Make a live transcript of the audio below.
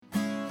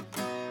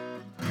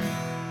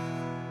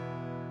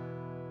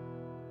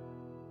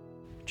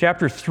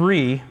Chapter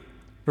 3,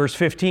 verse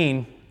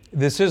 15,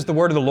 this is the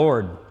word of the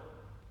Lord.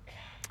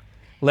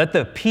 Let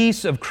the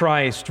peace of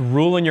Christ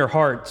rule in your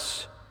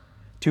hearts,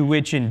 to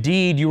which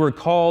indeed you were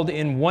called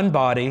in one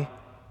body,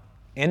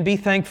 and be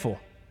thankful.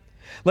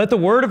 Let the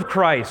word of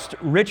Christ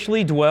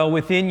richly dwell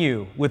within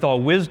you with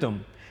all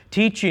wisdom,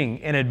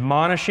 teaching and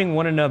admonishing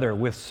one another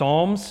with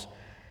psalms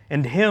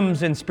and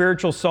hymns and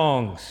spiritual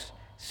songs,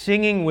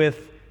 singing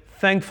with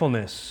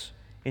thankfulness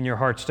in your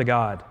hearts to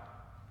God.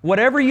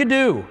 Whatever you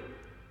do,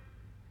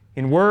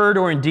 in word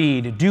or in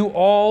deed, do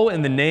all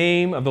in the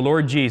name of the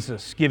Lord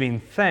Jesus, giving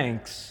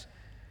thanks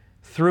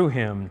through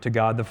him to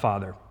God the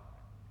Father.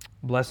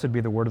 Blessed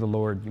be the word of the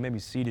Lord. You may be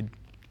seated.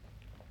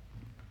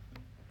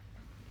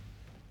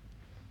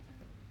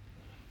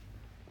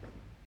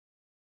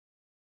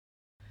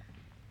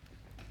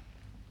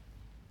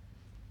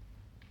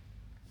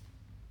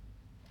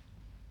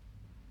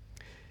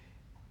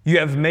 You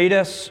have made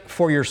us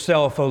for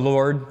yourself, O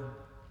Lord,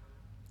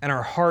 and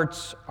our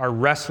hearts are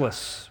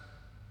restless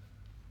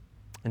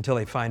until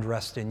they find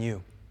rest in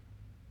you.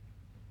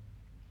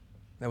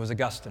 That was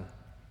Augustine.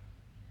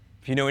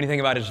 If you know anything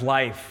about his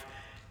life,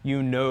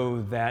 you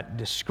know that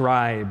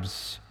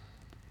describes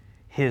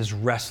his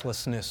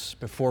restlessness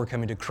before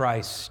coming to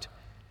Christ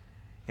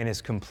and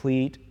his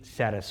complete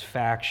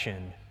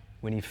satisfaction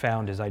when he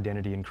found his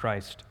identity in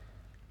Christ.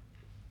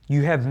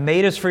 You have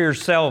made us for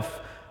yourself,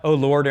 O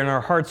Lord, and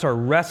our hearts are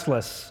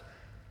restless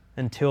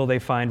until they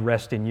find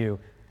rest in you.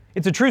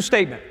 It's a true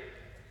statement.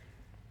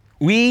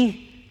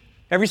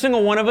 Every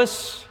single one of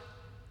us,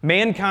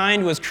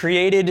 mankind was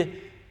created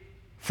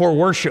for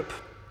worship.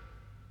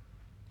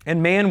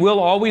 And man will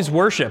always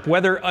worship,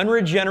 whether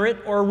unregenerate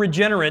or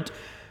regenerate.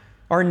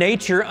 Our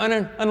nature,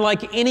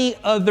 unlike any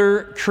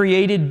other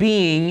created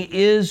being,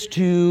 is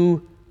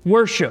to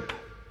worship.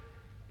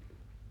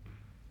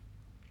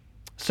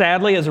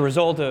 Sadly, as a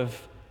result of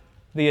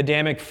the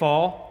Adamic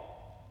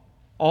fall,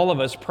 all of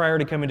us, prior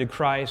to coming to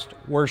Christ,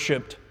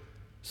 worshiped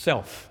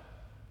self.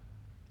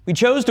 We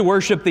chose to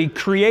worship the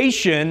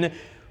creation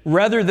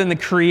rather than the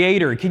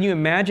Creator. Can you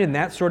imagine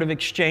that sort of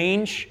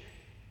exchange?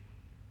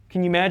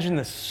 Can you imagine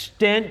the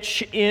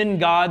stench in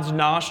God's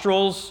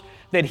nostrils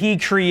that He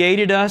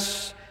created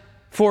us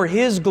for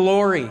His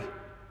glory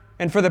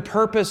and for the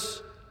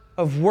purpose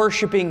of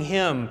worshiping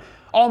Him?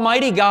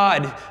 Almighty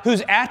God,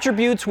 whose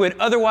attributes would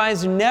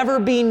otherwise never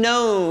be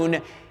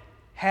known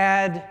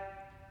had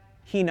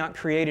He not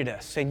created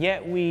us. And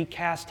yet we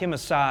cast Him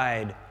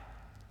aside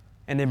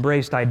and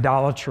embraced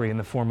idolatry in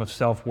the form of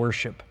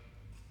self-worship.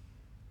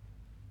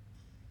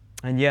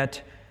 And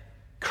yet,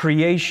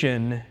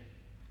 creation,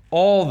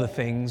 all the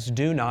things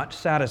do not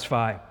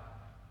satisfy.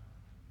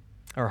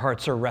 Our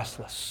hearts are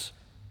restless.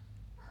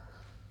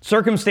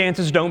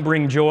 Circumstances don't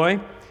bring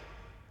joy.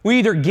 We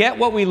either get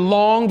what we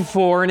longed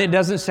for and it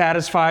doesn't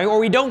satisfy, or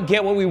we don't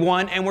get what we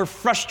want and we're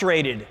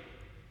frustrated.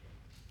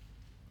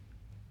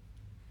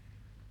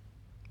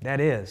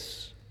 That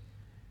is,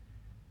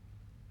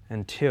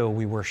 until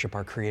we worship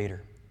our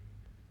Creator.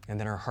 And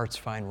then our hearts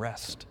find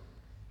rest.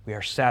 We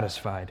are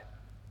satisfied.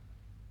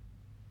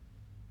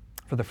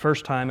 For the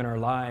first time in our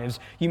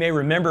lives, you may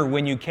remember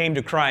when you came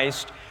to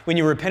Christ, when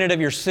you repented of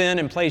your sin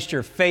and placed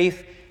your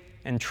faith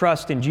and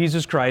trust in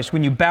Jesus Christ,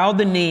 when you bowed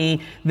the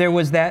knee, there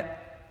was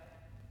that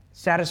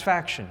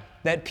satisfaction,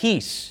 that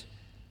peace.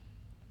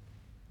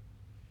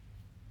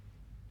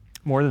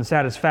 More than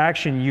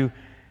satisfaction, you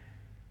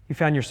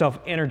found yourself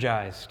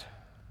energized,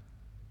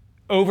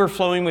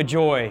 overflowing with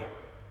joy.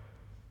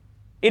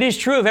 It is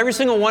true of every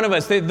single one of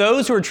us that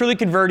those who are truly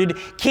converted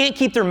can't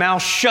keep their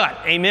mouths shut.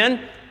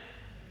 Amen?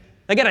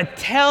 They got to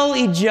tell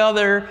each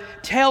other,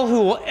 tell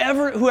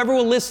whoever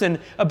will listen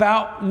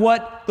about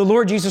what the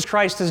Lord Jesus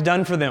Christ has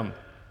done for them.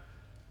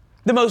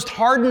 The most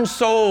hardened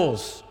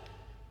souls,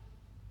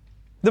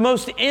 the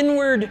most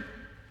inward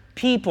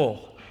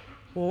people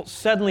will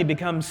suddenly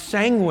become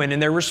sanguine in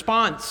their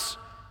response,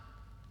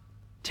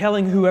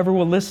 telling whoever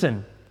will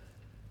listen.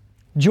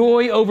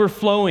 Joy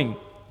overflowing.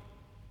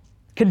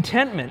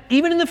 Contentment,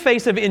 even in the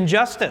face of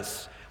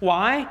injustice.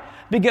 Why?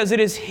 Because it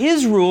is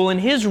His rule and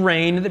His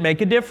reign that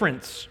make a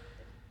difference.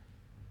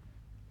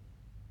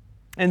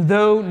 And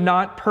though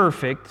not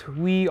perfect,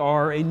 we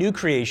are a new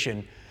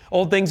creation.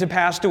 Old things have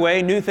passed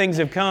away, new things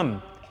have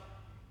come.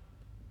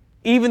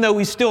 Even though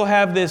we still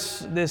have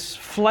this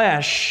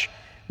flesh,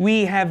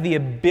 we have the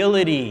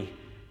ability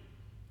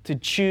to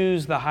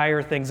choose the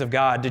higher things of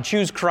God, to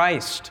choose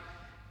Christ.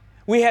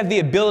 We have the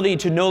ability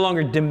to no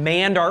longer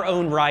demand our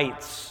own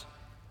rights.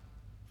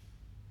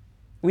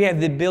 We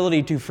have the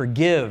ability to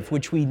forgive,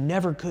 which we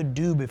never could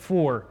do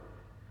before.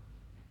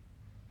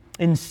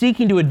 In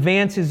seeking to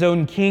advance His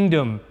own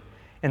kingdom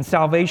and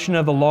salvation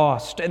of the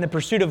lost and the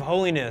pursuit of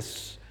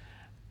holiness,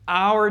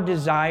 our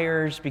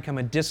desires become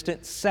a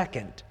distant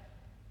second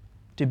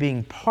to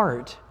being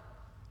part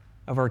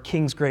of our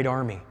King's great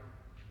army.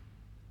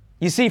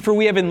 You see, for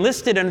we have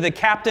enlisted under the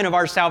captain of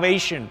our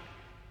salvation,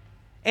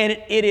 and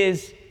it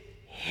is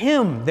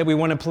Him that we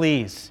want to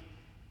please.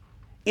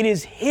 It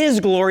is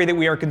His glory that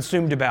we are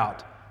consumed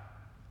about.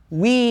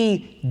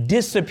 We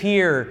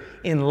disappear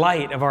in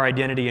light of our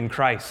identity in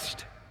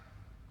Christ.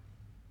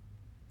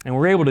 And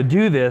we're able to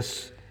do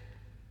this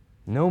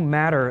no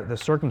matter the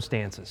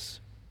circumstances.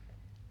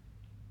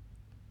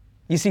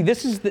 You see,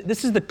 this is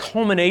the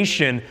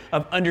culmination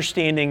of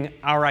understanding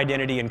our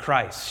identity in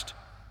Christ.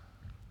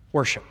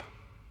 Worship.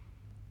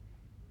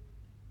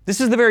 This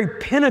is the very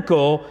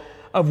pinnacle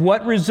of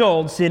what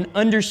results in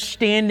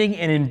understanding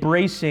and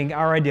embracing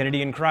our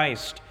identity in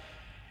Christ.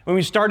 When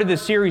we started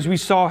this series, we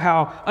saw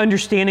how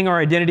understanding our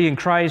identity in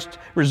Christ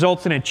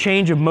results in a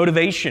change of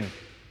motivation.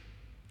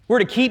 We're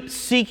to keep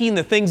seeking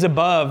the things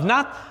above,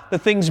 not the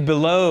things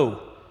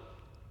below.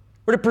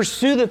 We're to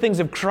pursue the things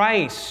of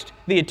Christ,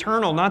 the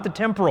eternal, not the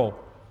temporal.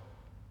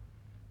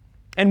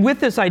 And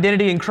with this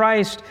identity in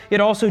Christ, it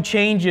also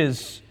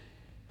changes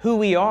who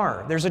we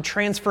are. There's a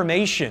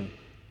transformation.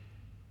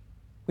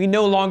 We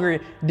no longer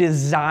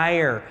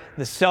desire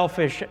the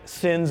selfish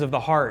sins of the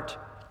heart,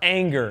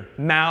 anger,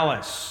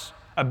 malice,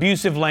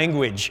 abusive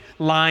language,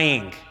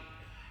 lying.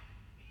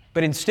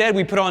 But instead,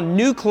 we put on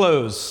new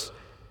clothes,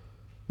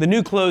 the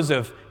new clothes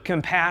of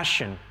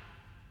compassion,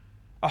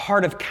 a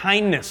heart of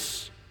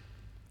kindness,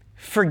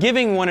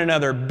 forgiving one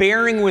another,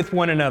 bearing with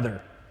one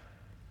another.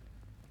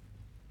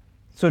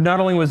 So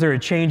not only was there a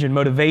change in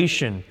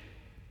motivation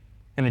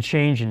and a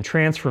change in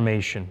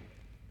transformation,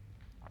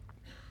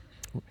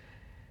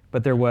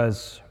 but there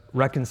was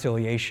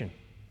reconciliation.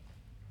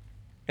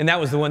 And that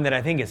was the one that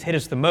I think has hit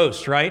us the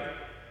most, right?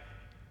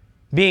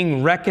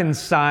 Being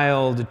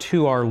reconciled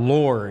to our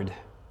Lord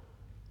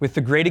with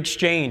the great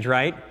exchange,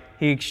 right?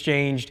 He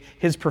exchanged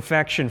His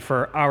perfection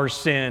for our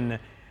sin.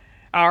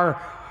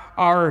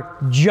 Our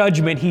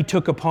judgment He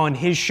took upon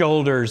His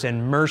shoulders,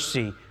 and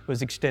mercy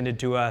was extended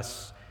to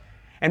us.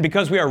 And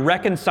because we are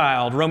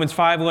reconciled, Romans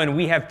 5:1,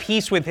 we have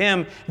peace with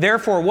Him.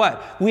 Therefore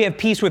what? We have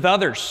peace with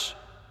others.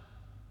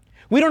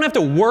 We don't have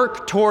to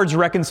work towards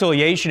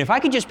reconciliation. If I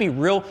could just be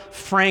real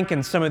frank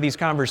in some of these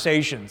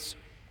conversations,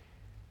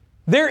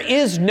 there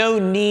is no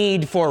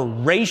need for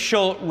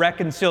racial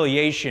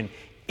reconciliation.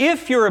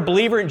 If you're a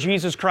believer in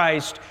Jesus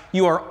Christ,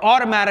 you are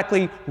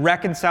automatically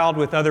reconciled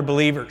with other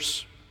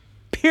believers.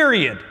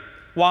 Period.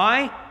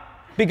 Why?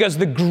 Because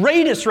the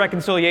greatest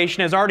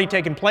reconciliation has already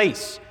taken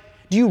place.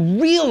 Do you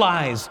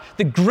realize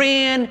the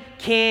Grand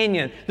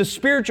Canyon, the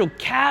spiritual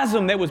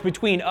chasm that was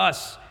between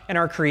us and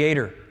our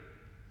Creator?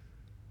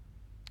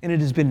 And it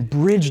has been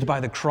bridged by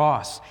the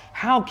cross.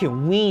 How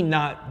can we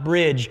not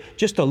bridge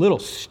just a little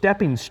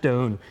stepping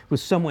stone with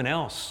someone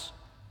else?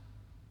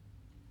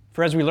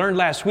 For as we learned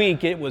last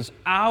week, it was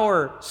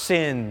our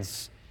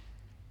sins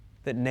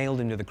that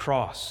nailed Him to the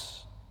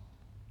cross.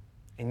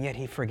 And yet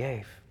He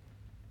forgave.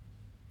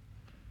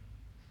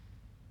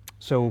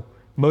 So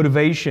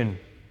motivation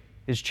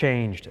is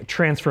changed. A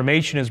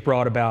transformation is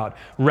brought about.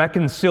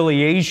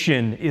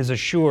 Reconciliation is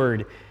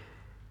assured.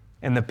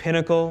 And the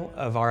pinnacle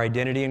of our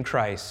identity in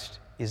Christ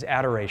is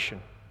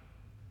adoration.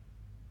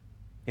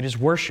 It is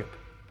worship.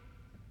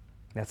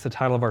 That's the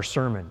title of our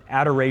sermon,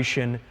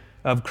 Adoration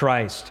of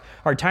Christ.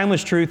 Our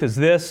timeless truth is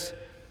this: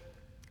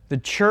 the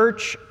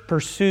church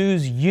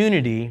pursues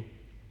unity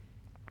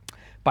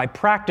by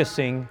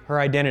practicing her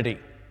identity.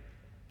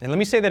 And let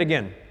me say that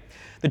again.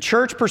 The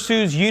church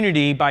pursues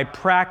unity by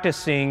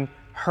practicing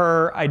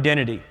her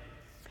identity.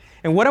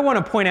 And what I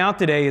want to point out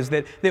today is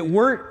that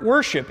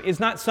worship is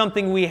not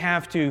something we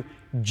have to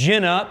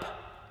gin up,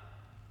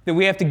 that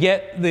we have to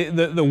get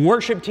the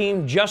worship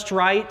team just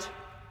right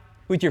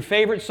with your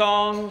favorite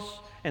songs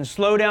and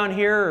slow down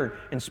here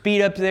and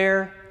speed up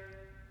there.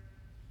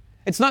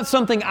 It's not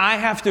something I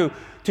have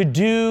to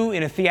do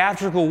in a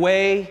theatrical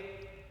way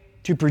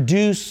to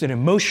produce an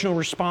emotional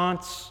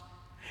response.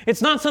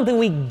 It's not something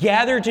we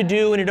gather to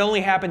do and it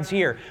only happens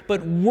here.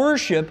 But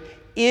worship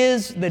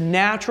is the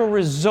natural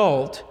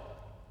result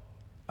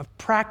of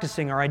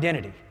practicing our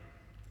identity.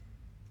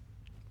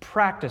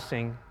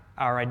 Practicing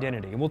our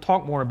identity. And we'll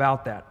talk more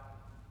about that.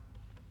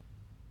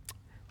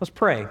 Let's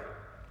pray, and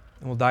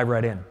we'll dive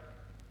right in.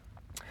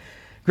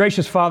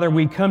 Gracious Father,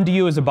 we come to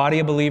You as a body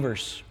of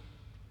believers,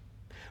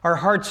 our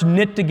hearts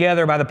knit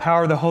together by the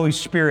power of the Holy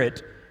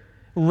Spirit,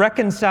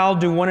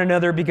 reconciled to one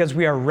another because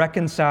we are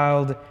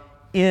reconciled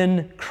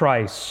in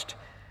Christ,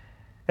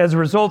 as a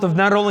result of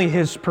not only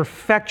His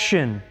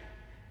perfection,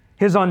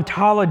 His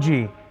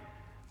ontology,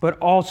 but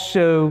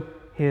also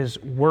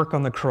His work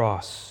on the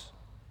cross.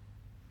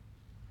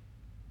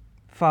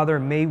 Father,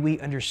 may we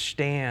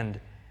understand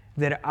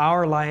that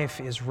our life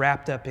is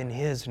wrapped up in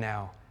His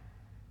now.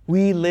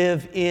 We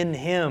live in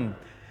Him.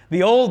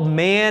 The old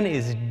man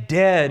is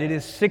dead. It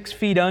is 6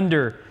 feet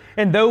under.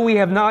 And though we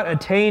have not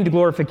attained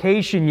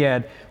glorification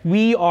yet,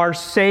 we are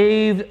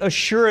saved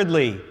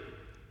assuredly.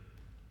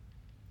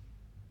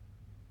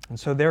 And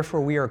so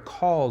therefore we are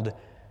called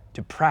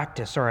to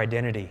practice our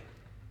identity.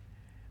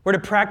 We're to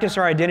practice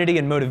our identity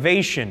in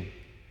motivation,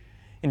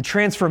 in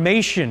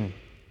transformation,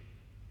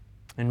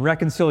 in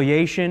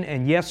reconciliation,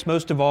 and yes,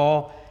 most of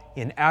all,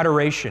 in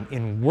adoration,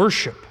 in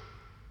worship.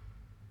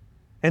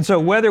 And so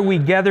whether we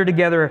gather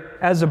together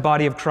as a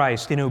body of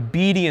Christ in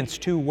obedience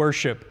to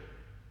worship,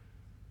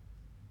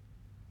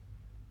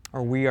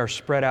 or we are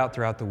spread out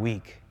throughout the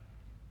week,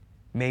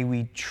 may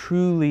we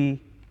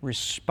truly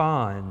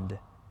respond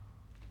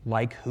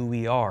like who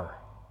we are.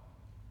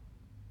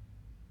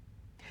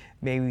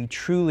 May we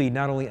truly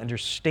not only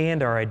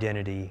understand our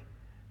identity,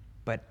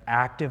 but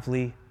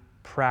actively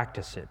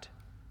practice it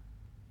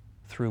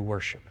through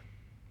worship.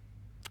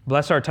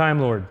 Bless our time,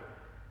 Lord.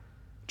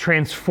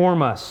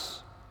 Transform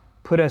us,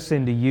 put us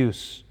into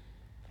use,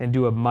 and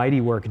do a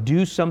mighty work.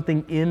 Do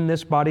something in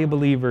this body of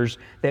believers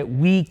that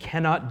we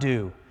cannot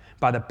do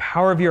by the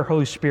power of your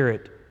Holy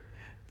Spirit,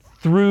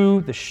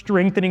 through the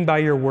strengthening by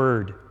your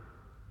word.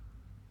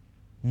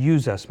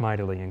 Use us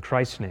mightily. In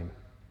Christ's name,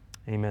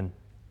 amen.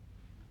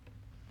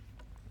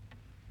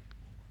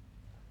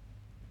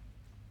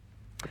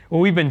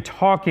 Well, we've been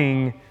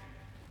talking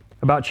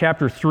about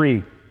chapter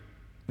 3,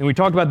 and we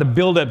talked about the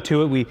build-up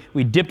to it.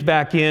 We dipped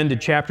back into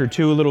chapter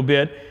 2 a little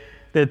bit,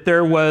 that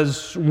there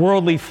was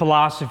worldly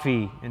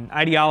philosophy and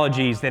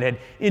ideologies that had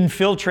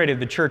infiltrated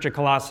the church at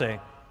Colossae.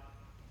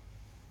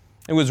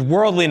 It was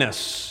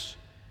worldliness,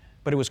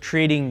 but it was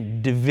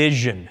creating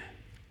division.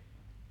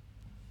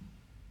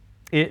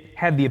 It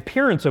had the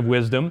appearance of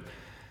wisdom,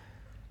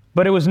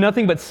 but it was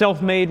nothing but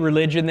self-made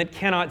religion that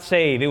cannot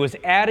save. It was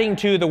adding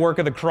to the work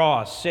of the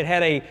cross. It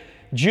had a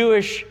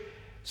Jewish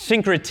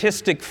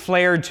syncretistic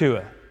flair to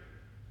it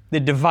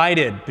that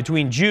divided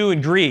between Jew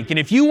and Greek. And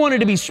if you wanted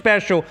to be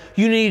special,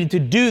 you needed to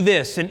do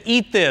this and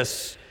eat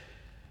this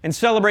and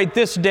celebrate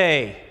this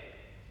day.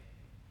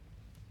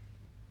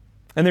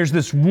 And there's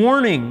this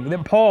warning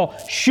that Paul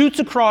shoots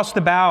across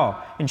the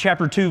bow in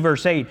chapter 2,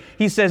 verse 8.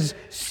 He says,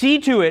 see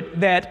to it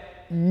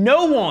that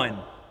no one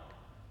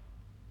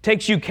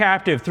takes you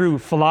captive through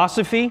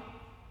philosophy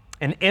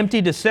and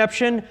empty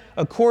deception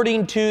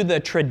according to the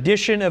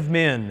tradition of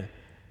men,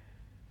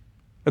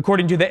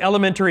 according to the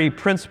elementary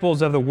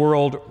principles of the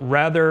world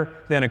rather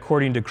than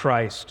according to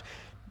Christ.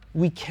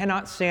 We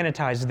cannot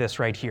sanitize this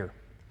right here.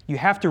 You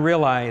have to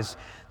realize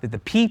that the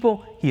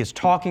people he is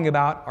talking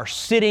about are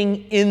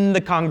sitting in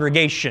the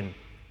congregation.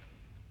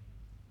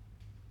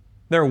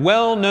 They're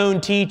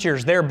well-known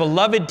teachers. They're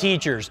beloved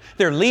teachers.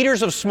 They're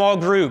leaders of small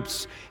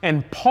groups.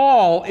 And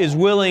Paul is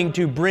willing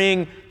to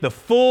bring the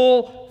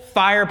full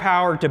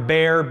firepower to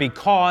bear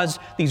because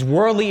these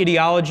worldly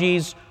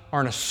ideologies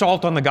are an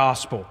assault on the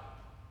gospel.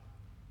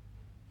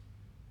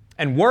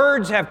 And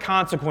words have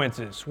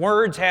consequences.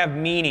 Words have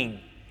meaning.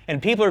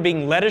 And people are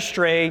being led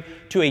astray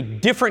to a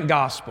different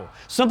gospel.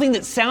 Something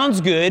that sounds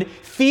good,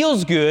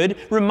 feels good,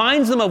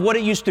 reminds them of what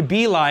it used to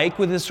be like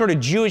with this sort of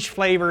Jewish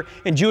flavor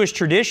and Jewish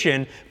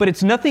tradition, but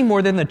it's nothing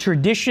more than the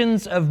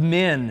traditions of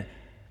men.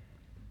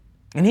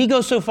 And he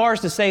goes so far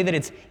as to say that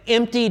it's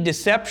empty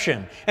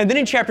deception. And then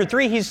in chapter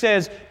 3, he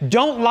says,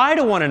 don't lie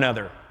to one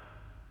another,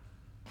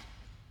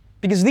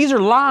 because these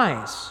are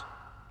lies.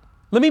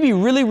 Let me be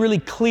really, really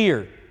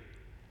clear.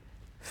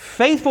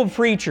 Faithful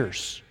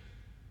preachers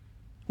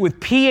with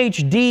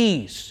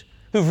PhDs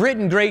who've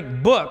written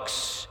great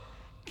books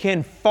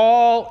can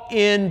fall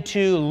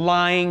into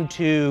lying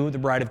to the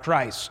bride of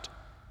Christ.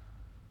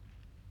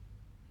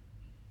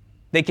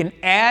 They can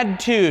add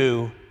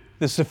to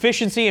the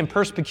sufficiency and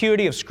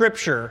perspicuity of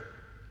Scripture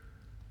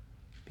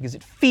because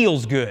it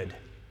feels good,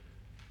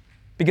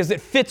 because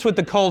it fits with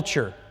the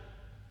culture,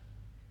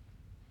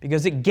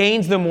 because it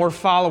gains them more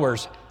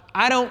followers.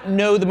 I don't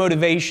know the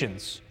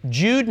motivations.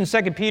 Jude and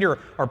 2 Peter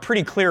are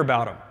pretty clear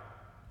about them.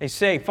 They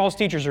say false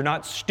teachers are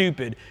not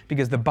stupid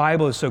because the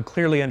Bible is so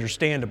clearly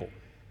understandable.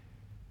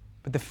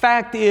 But the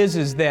fact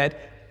is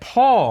that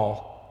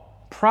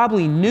Paul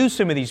probably knew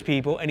some of these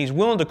people and he's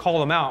willing to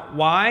call them out.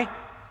 Why?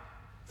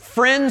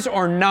 Friends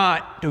or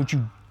not, don't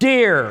you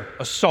dare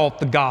assault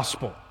the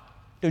gospel.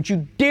 Don't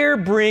you dare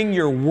bring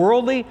your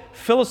worldly,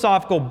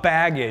 philosophical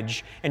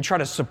baggage and try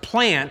to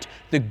supplant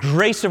the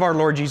grace of our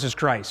Lord Jesus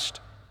Christ.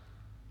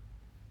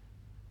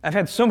 I've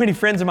had so many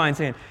friends of mine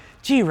saying,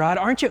 gee, Rod,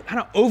 aren't you kind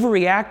of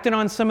overreacting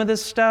on some of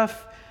this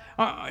stuff?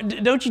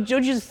 Don't you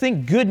just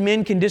think good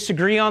men can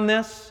disagree on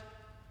this?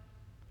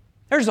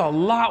 There's a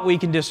lot we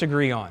can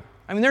disagree on.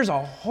 I mean, there's a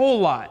whole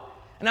lot.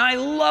 And I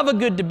love a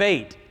good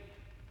debate.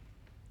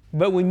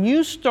 But when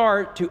you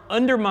start to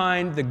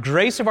undermine the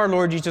grace of our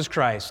Lord Jesus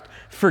Christ,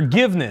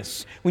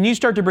 forgiveness, when you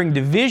start to bring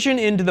division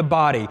into the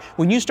body,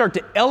 when you start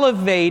to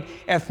elevate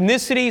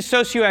ethnicity,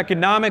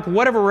 socioeconomic,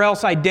 whatever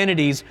else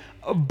identities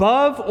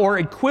above or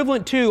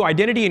equivalent to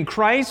identity in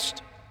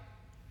Christ,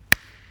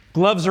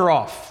 gloves are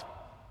off.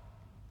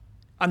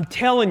 I'm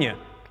telling you.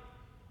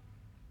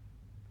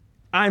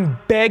 I'm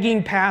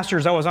begging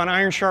pastors. I was on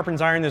Iron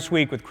Sharpens Iron this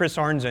week with Chris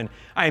Arnzen.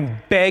 I'm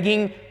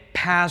begging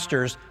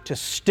pastors to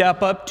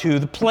step up to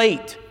the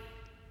plate.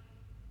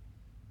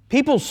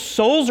 People's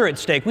souls are at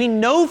stake. We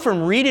know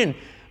from reading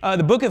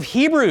the book of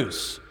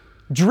Hebrews,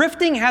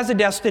 drifting has a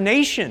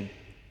destination.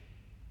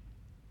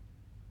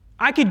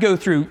 I could go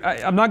through,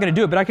 I'm not going to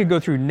do it, but I could go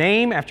through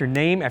name after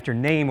name after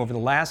name over the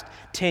last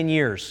 10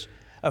 years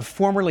of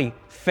formerly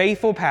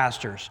faithful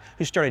pastors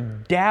who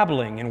started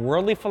dabbling in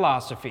worldly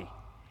philosophy,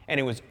 and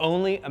it was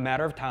only a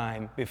matter of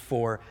time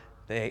before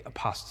they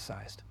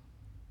apostatized.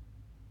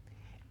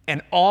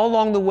 And all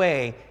along the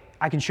way,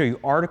 I can show you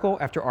article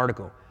after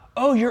article.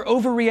 Oh, you're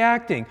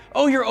overreacting.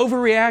 Oh, you're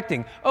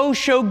overreacting. Oh,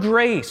 show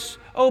grace.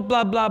 Oh,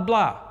 blah, blah,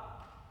 blah.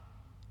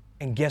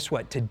 And guess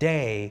what?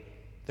 Today,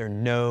 they're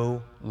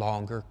no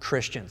longer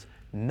Christians.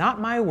 Not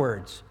my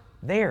words,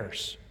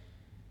 theirs.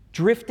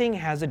 Drifting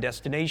has a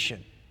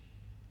destination.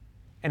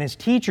 And as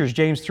teachers,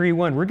 James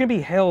 3:1, we're going to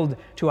be held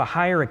to a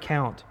higher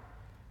account.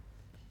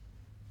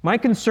 My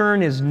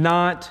concern is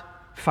not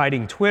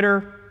fighting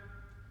Twitter.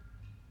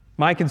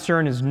 My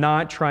concern is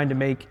not trying to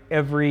make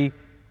every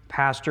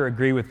pastor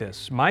agree with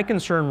this. My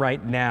concern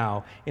right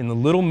now in the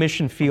little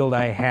mission field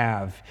I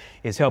have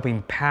is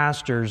helping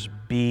pastors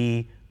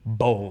be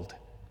bold.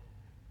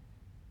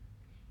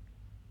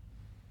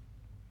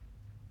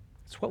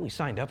 It's what we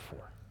signed up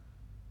for.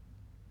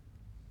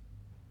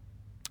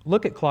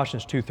 Look at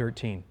Colossians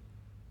 2:13.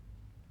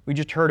 We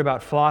just heard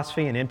about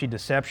philosophy and empty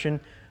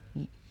deception.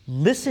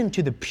 Listen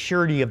to the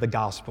purity of the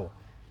gospel.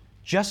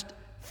 Just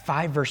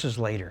 5 verses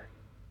later.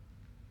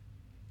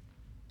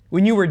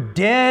 When you were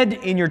dead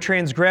in your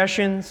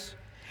transgressions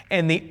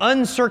and the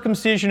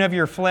uncircumcision of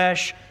your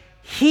flesh,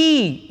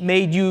 He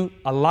made you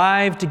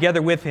alive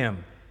together with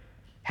Him,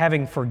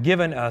 having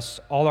forgiven us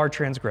all our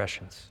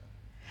transgressions,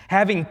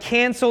 having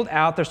canceled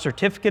out the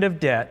certificate of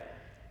debt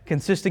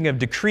consisting of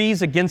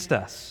decrees against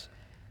us,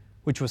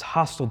 which was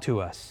hostile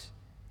to us,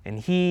 and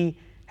He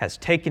has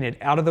taken it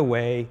out of the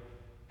way,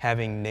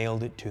 having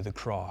nailed it to the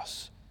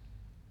cross.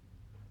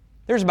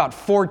 There's about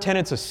 4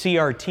 tenets of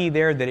CRT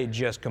there that it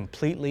just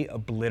completely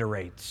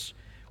obliterates.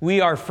 We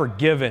are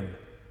forgiven.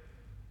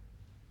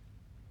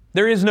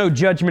 There is no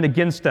judgment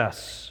against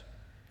us.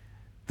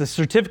 The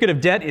certificate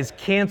of debt is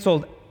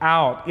canceled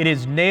out. It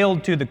is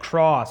nailed to the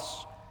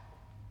cross.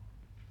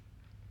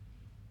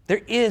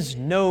 There is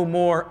no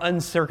more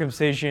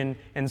uncircumcision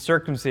and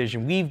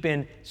circumcision. We've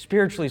been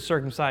spiritually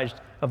circumcised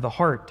of the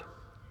heart.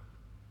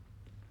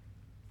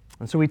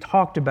 And so we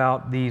talked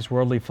about these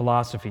worldly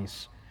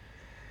philosophies.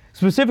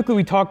 Specifically,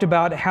 we talked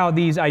about how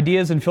these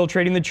ideas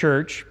infiltrating the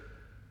church,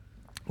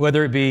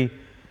 whether it be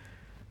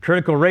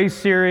critical race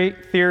theory,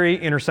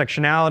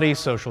 intersectionality,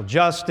 social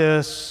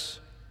justice,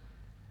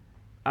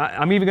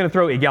 I'm even going to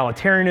throw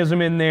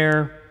egalitarianism in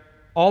there.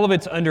 All of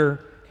it's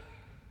under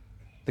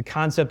the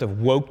concept of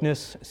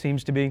wokeness,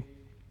 seems to be.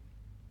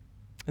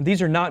 And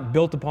these are not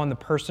built upon the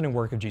person and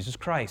work of Jesus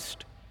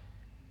Christ.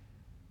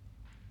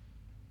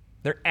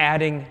 They're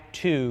adding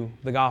to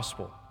the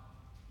gospel.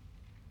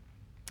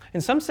 In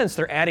some sense,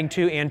 they're adding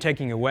to and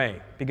taking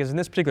away, because in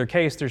this particular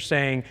case, they're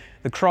saying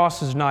the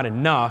cross is not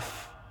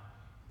enough,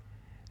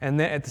 and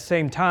then at the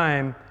same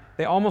time,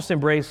 they almost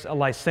embrace a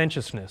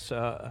licentiousness.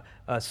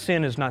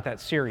 Sin is not that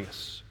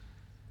serious.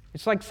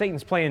 It's like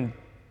Satan's playing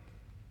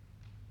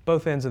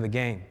both ends of the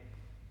game.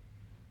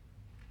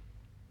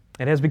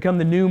 It has become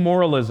the new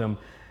moralism,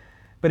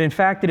 but in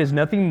fact, it is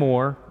nothing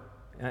more.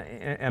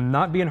 I'm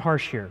not being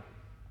harsh here.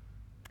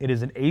 It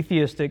is an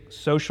atheistic,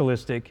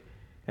 socialistic,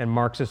 and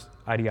Marxist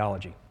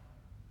ideology.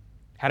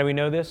 How do we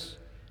know this?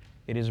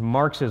 It is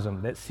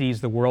Marxism that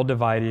sees the world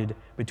divided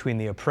between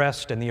the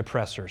oppressed and the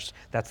oppressors.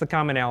 That's the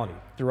commonality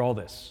through all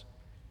this.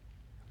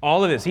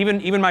 All of this,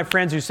 even my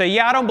friends who say,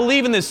 yeah, I don't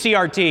believe in this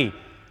CRT.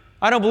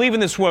 I don't believe in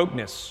this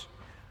wokeness.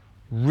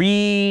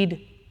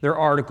 Read their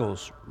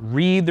articles.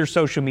 Read their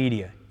social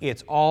media.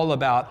 It's all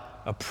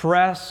about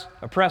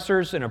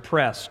oppressors and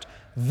oppressed,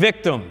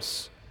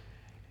 victims,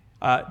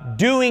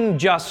 doing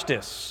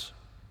justice.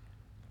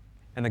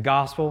 And the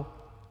gospel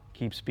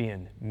keeps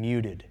being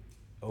muted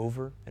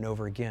over and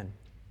over again.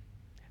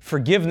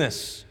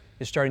 Forgiveness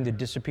is starting to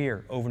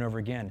disappear over and over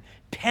again.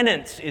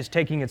 Penance is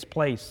taking its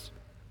place.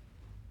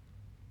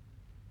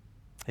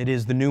 It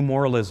is the new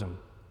moralism.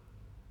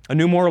 A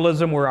new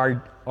moralism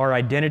where our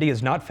identity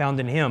is not found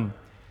in Him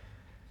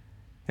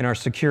and our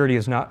security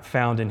is not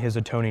found in His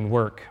atoning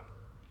work.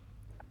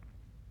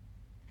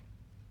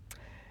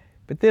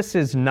 But this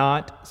is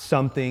not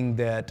something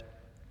that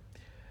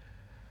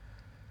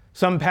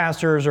some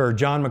pastors or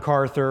John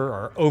MacArthur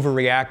are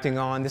overreacting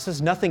on. This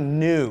is nothing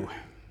new.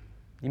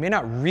 You may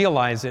not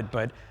realize it,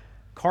 but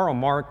Karl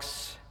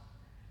Marx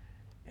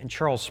and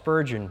Charles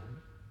Spurgeon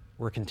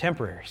were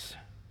contemporaries.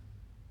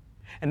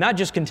 And not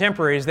just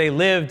contemporaries, they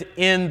lived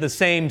in the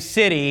same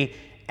city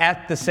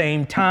at the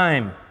same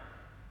time.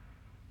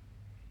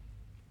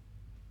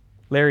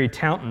 Larry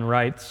Taunton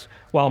writes,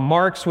 while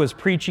Marx was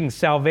preaching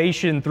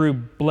salvation through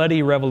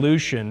bloody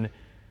revolution,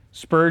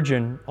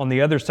 Spurgeon, on the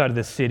other side of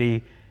the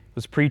city,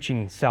 was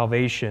preaching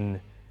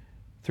salvation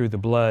through the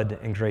blood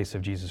and grace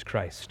of Jesus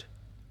Christ.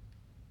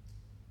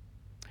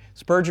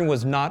 Spurgeon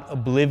was not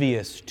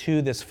oblivious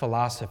to this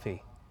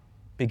philosophy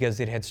because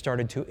it had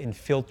started to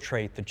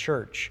infiltrate the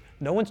church.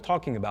 No one's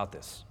talking about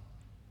this.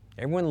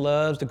 Everyone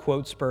loves to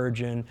quote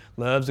Spurgeon,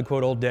 loves to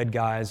quote old dead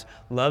guys,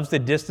 loves to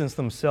distance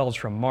themselves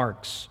from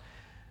Marx.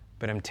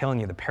 But I'm telling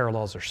you, the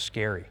parallels are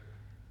scary.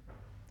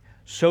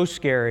 So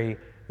scary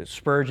that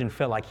Spurgeon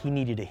felt like he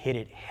needed to hit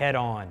it head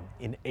on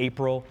in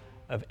April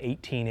of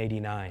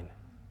 1889.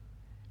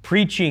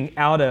 Preaching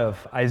out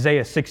of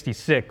Isaiah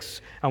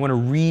 66, I want to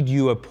read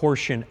you a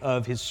portion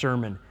of his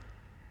sermon.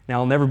 Now,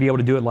 I'll never be able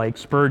to do it like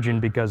Spurgeon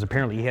because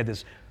apparently he had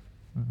this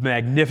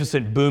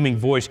magnificent booming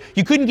voice.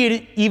 You couldn't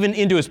get even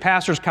into his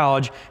pastor's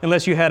college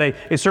unless you had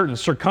a certain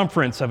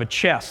circumference of a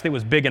chest that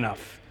was big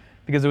enough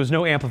because there was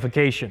no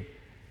amplification.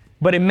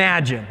 But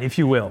imagine, if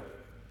you will,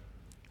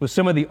 with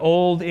some of the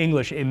old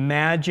English,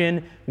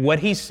 imagine what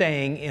he's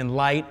saying in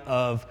light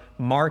of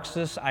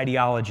Marxist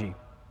ideology.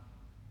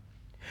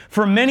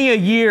 For many a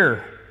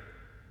year,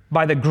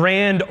 by the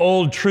grand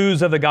old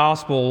truths of the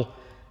gospel,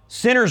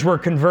 sinners were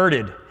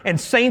converted and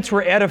saints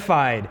were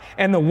edified,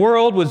 and the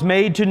world was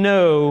made to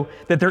know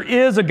that there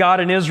is a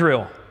God in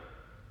Israel.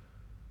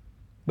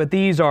 But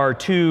these are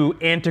too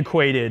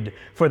antiquated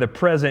for the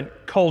present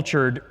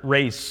cultured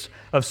race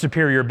of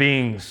superior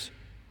beings.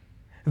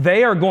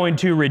 They are going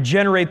to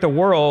regenerate the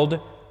world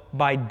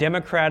by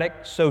democratic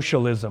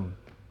socialism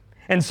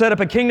and set up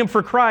a kingdom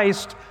for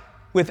Christ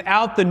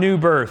without the new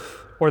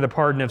birth or the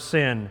pardon of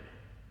sin.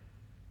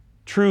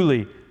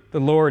 Truly, the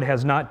Lord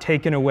has not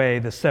taken away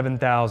the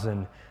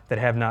 7,000 that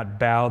have not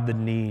bowed the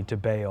knee to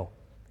Baal.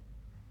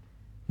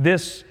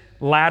 This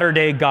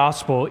latter-day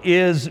gospel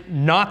is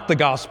not the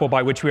gospel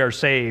by which we are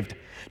saved.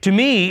 To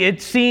me,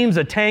 it seems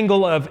a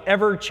tangle of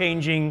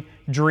ever-changing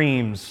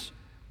dreams.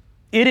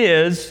 It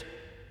is,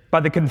 by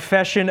the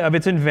confession of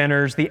its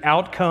inventors, the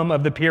outcome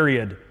of the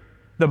period,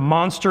 the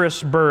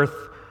monstrous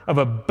birth of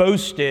a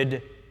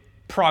boasted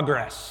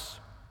progress,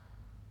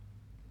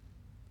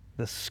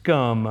 the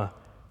scum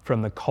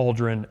from the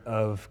cauldron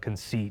of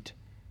conceit.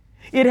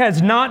 It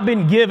has not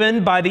been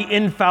given by the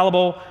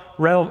infallible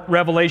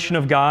revelation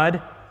of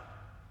God.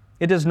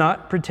 It does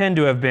not pretend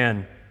to have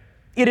been.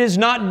 It is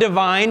not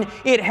divine.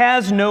 It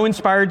has no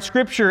inspired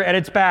scripture at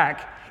its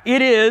back.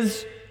 It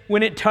is,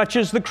 when it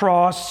touches the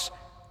cross,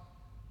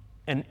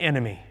 an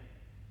enemy.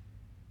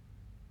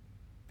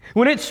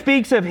 When it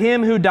speaks of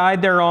him who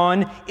died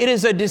thereon, it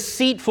is a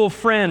deceitful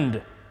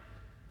friend.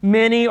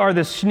 Many are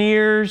the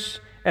sneers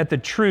at the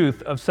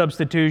truth of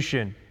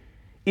substitution.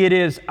 It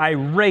is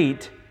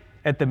irate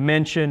at the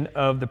mention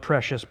of the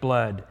precious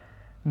blood.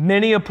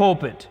 Many a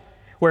pulpit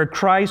where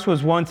Christ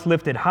was once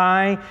lifted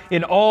high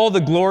in all the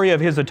glory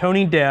of his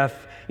atoning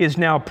death is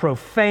now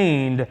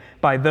profaned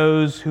by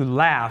those who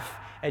laugh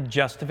at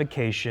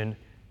justification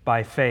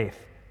by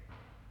faith.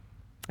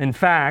 In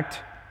fact,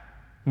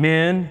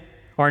 men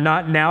are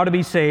not now to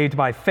be saved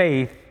by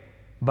faith,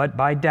 but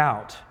by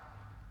doubt.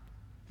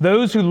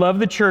 Those who love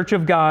the church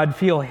of God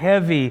feel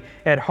heavy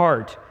at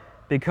heart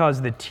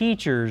because the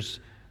teachers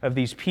of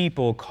these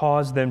people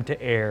cause them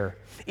to err.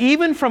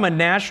 Even from a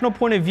national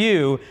point of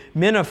view,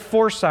 men of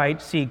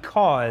foresight see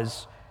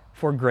cause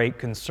for great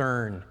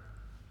concern.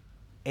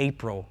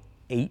 April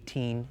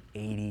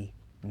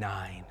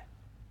 1889.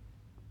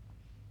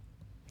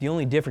 The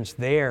only difference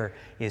there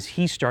is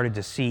he started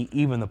to see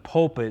even the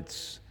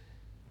pulpits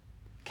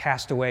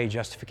cast away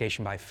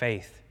justification by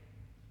faith.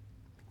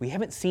 We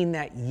haven't seen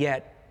that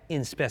yet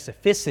in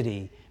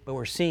specificity, but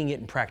we're seeing it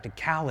in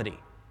practicality.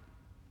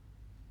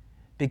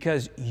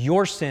 Because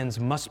your sins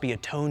must be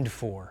atoned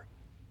for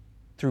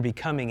through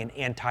becoming an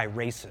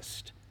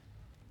anti-racist.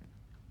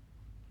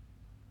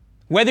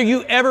 Whether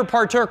you ever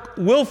partook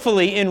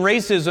willfully in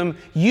racism,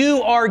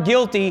 you are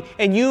guilty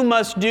and you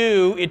must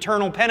do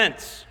eternal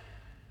penance.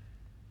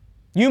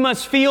 You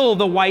must feel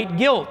the white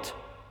guilt.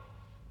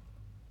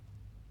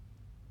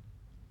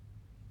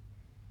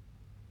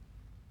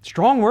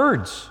 Strong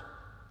words.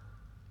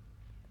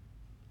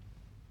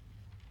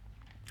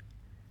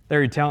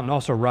 Larry Taunton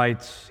also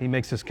writes, he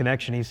makes this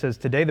connection. He says,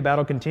 today the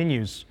battle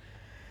continues,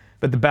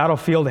 but the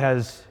battlefield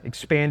has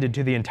expanded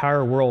to the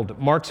entire world.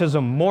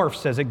 Marxism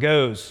morphs as it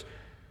goes,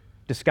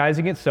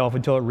 disguising itself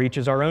until it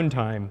reaches our own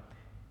time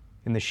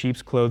in the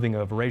sheep's clothing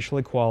of racial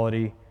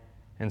equality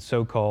and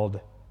so-called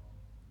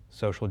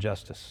social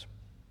justice.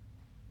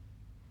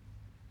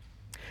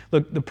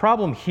 Look, the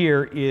problem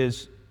here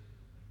is,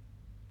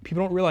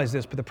 people don't realize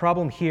this, but the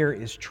problem here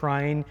is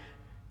trying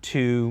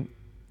to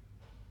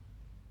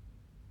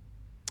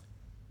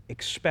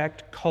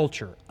expect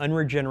culture,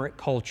 unregenerate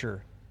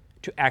culture,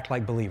 to act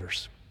like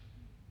believers.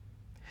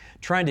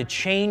 Trying to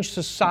change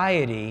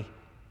society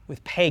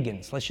with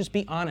pagans. Let's just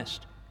be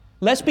honest.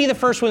 Let's be the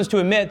first ones to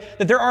admit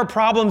that there are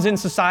problems in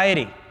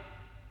society.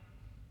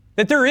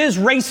 That there is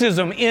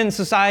racism in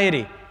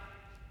society.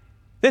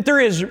 That there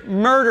is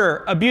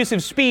murder,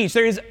 abusive speech.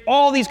 There is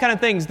all these kind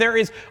of things. There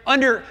is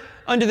under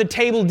the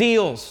table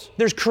deals.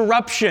 There's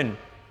corruption.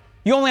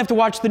 You only have to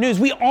watch the news.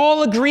 We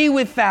all agree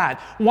with that.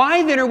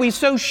 Why then are we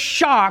so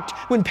shocked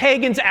when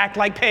pagans act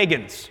like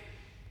pagans?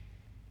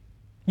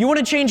 You want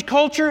to change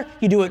culture?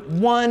 You do it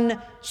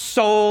one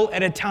soul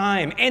at a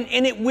time.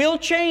 And it will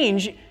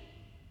change.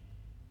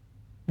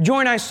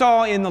 Joy and I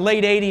saw in the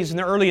late 80s and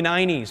the early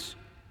 90s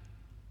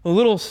The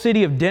little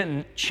city of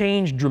Denton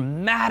changed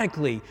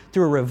dramatically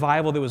through a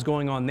revival that was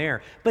going on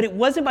there. But it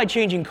wasn't by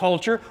changing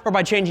culture or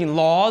by changing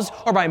laws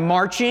or by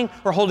marching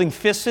or holding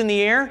fists in the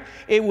air.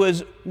 It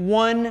was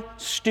one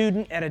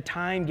student at a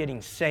time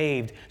getting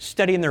saved,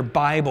 studying their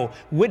Bible,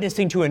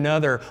 witnessing to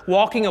another,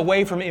 walking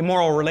away from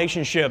immoral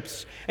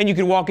relationships. And you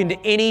could walk into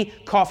any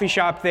coffee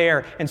shop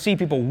there and see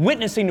people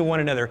witnessing to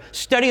one another,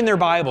 studying their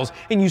Bibles,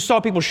 and you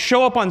saw people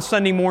show up on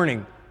Sunday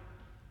morning.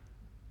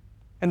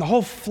 And the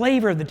whole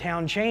flavor of the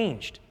town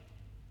changed.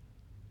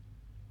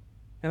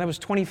 And that was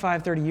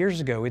 25, 30 years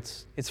ago.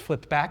 It's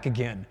flipped back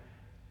again.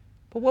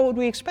 But what would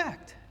we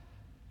expect?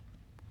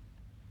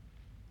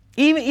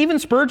 Even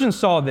Spurgeon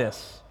saw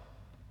this.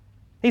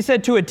 He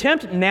said, to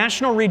attempt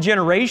national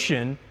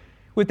regeneration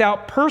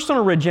without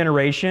personal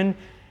regeneration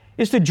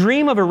is to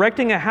dream of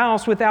erecting a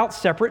house without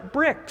separate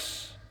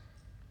bricks.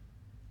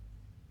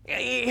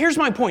 Here's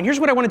my point. Here's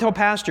what I want to tell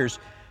pastors.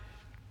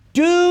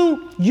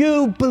 Do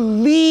you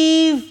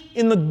believe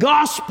in the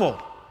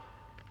gospel?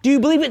 Do you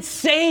believe it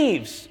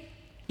saves?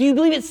 Do you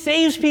believe it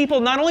saves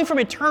people not only from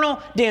eternal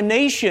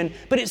damnation,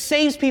 but it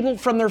saves people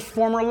from their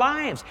former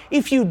lives?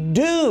 If you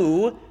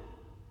do,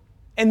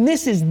 and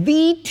this is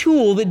the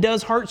tool that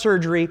does heart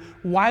surgery,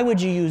 why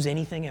would you use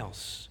anything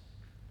else?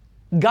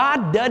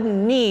 God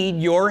doesn't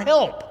need your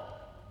help.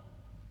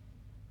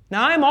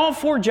 Now, I'm all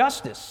for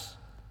justice,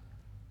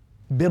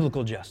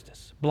 biblical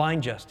justice,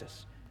 blind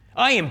justice.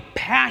 I am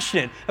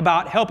passionate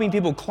about helping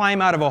people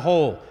climb out of a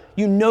hole.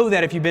 You know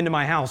that if you've been to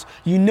my house.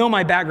 You know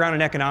my background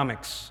in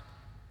economics.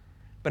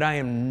 But I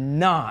am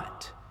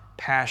not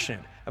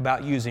passionate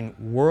about using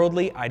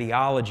worldly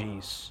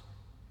ideologies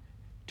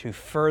to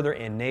further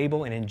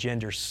enable and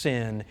engender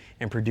sin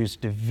and produce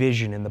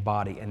division in the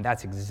body. And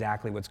that's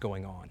exactly what's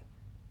going on.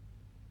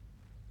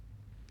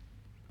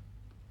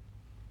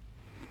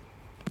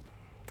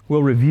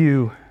 We'll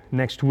review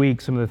next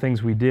week some of the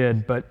things we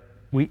did, but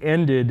we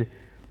ended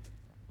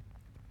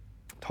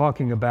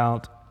talking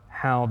about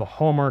how the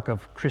hallmark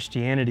of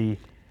Christianity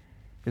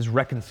is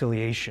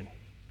reconciliation.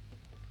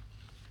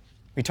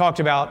 We talked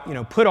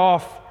about, put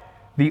off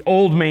the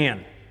old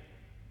man.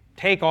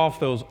 Take off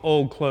those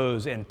old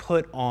clothes and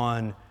put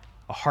on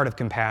a heart of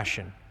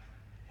compassion.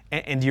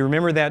 And do you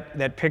remember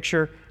that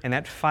picture and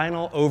that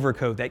final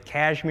overcoat, that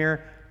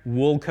cashmere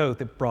wool coat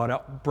that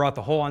brought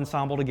the whole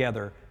ensemble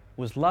together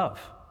was love.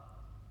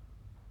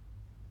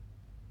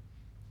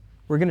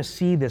 We're going to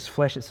see this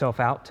flesh itself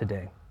out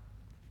today.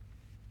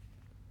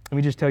 Let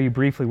me just tell you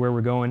briefly where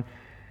we're going.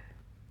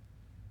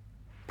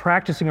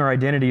 Practicing our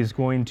identity is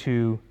going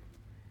to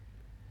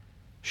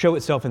show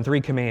itself in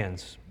 3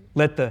 commands.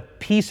 Let the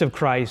peace of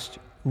Christ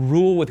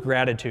rule with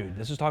gratitude.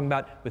 This is talking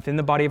about within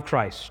the body of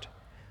Christ.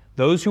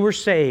 Those who are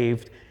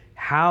saved,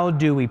 how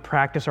do we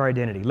practice our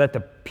identity? Let the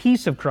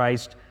peace of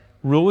Christ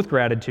rule with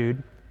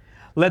gratitude.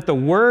 Let the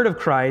word of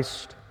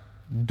Christ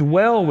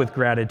dwell with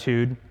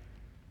gratitude.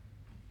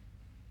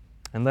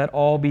 And let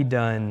all be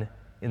done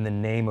in the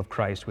name of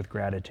Christ with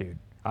gratitude.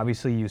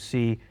 Obviously, you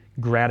see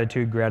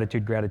gratitude,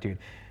 gratitude, gratitude.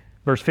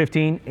 Verse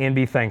 15, and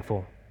be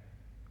thankful.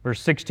 Verse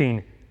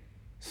 16,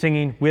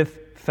 singing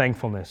with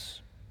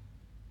thankfulness.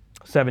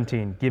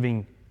 17,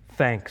 giving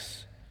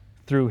thanks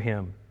through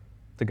him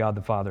to God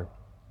the Father.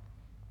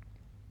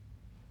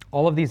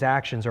 All of these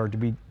actions are to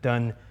be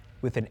done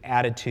with an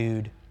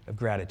attitude of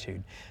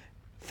gratitude.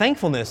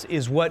 Thankfulness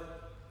is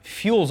what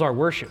fuels our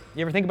worship.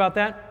 You ever think about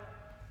that?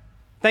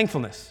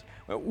 Thankfulness.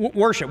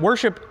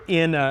 Worship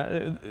in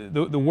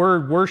the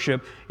word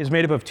worship is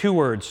made up of 2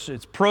 words.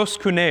 It's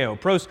proskuneo.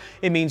 Pros,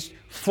 it means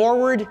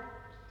forward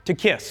to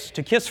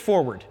kiss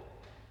forward.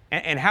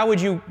 And how would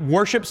you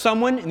worship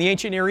someone in the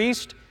ancient Near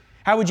East?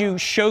 How would you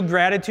show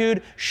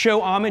gratitude, show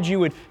homage? You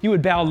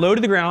would bow low to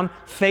the ground,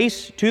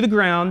 face to the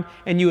ground,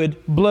 and you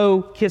would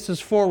blow kisses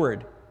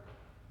forward.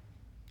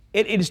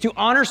 It is to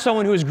honor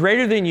someone who is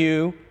greater than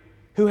you,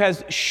 who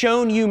has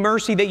shown you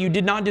mercy that you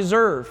did not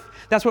deserve.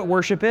 That's what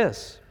worship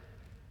is.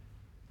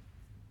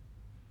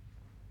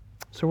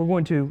 So we're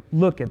going to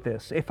look at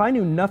this. If I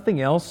knew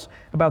nothing else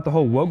about the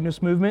whole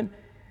wokeness movement,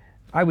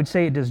 I would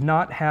say it does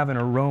not have an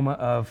aroma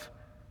of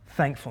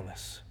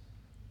thankfulness.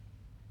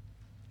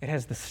 It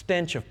has the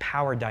stench of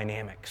power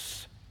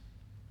dynamics.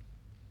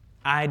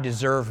 I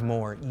deserve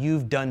more.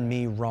 You've done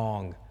me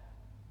wrong.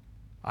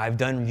 I've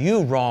done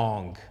you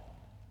wrong.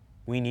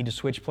 We need to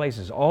switch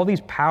places. All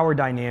these power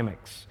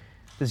dynamics,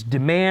 this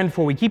demand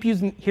for, we keep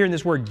hearing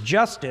this word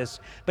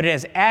justice, but it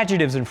has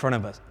adjectives in front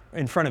of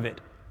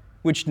it,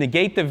 which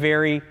negate the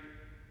very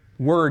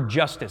word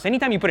justice.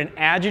 Anytime you put an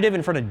adjective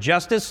in front of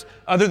justice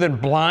other than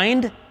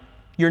blind,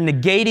 you're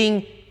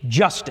negating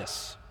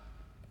justice.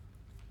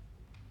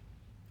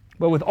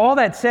 But with all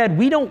that said,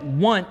 we don't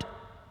want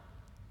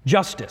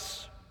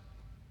justice,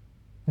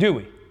 do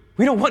we?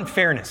 We don't want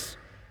fairness.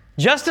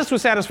 Justice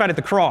was satisfied at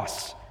the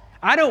cross.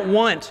 I don't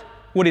want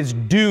what is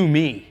due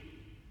me.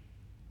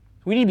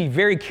 We need to be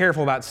very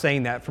careful about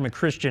saying that from a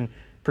Christian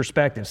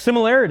perspective.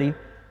 Similarly,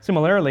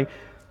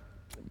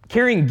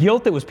 carrying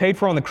guilt that was paid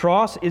for on the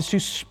cross is to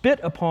spit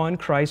upon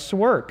Christ's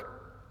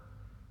work.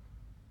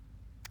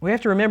 We have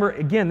to remember,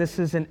 again, this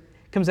is a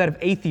comes out of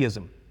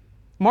atheism.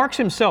 Marx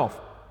himself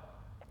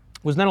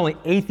was not only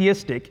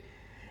atheistic,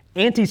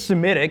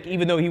 anti-Semitic,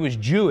 even though he was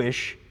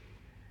Jewish,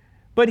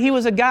 but he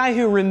was a guy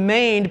who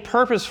remained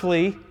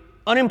purposefully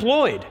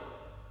unemployed.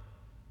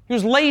 He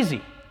was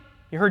lazy.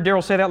 You heard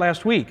Daryl say that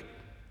last week.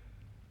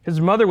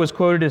 His mother was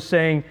quoted as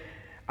saying,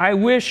 "I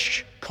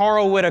wish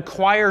Carl would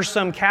acquire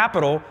some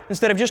capital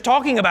instead of just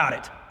talking about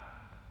it."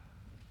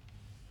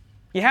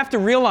 You have to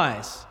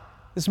realize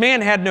this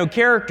man had no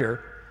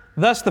character.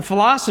 Thus, the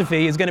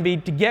philosophy is going to be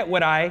to get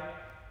what I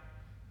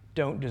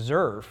don't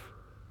deserve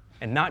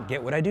and not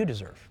get what I do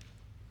deserve.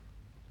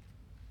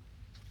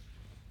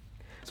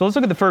 So let's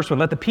look at the first one.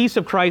 Let the peace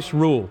of Christ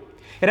rule.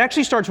 It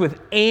actually starts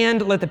with,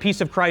 "and let the peace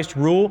of Christ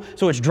rule."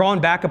 So it's drawn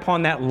back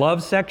upon that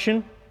love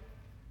section.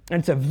 And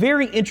it's a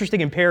very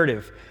interesting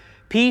imperative.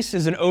 Peace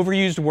is an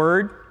overused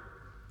word.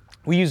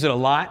 We use it a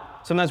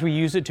lot. Sometimes we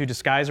use it to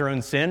disguise our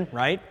own sin,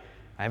 right?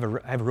 I have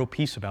a real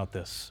peace about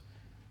this.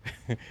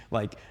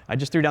 Like, I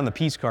just threw down the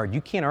peace card.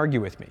 You can't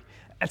argue with me.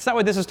 That's not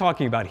what this is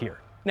talking about here.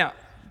 Now,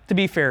 to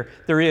be fair,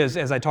 there is,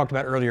 as I talked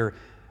about earlier,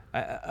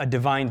 a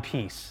divine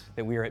peace,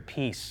 that we are at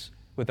peace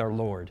with our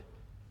Lord.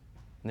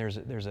 And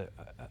there's a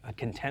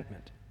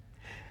contentment.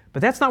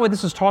 But that's not what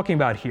this is talking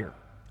about here.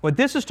 What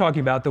this is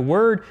talking about, the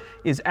word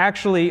is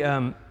actually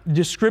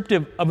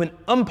descriptive of an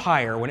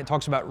umpire when it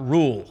talks about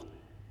rule.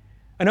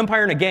 An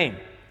umpire in a game.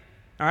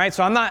 All right,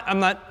 so I'm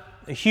not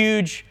a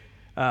huge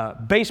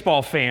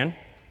baseball fan,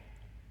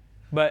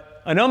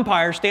 but an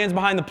umpire stands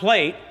behind the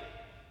plate,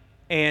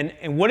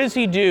 and what does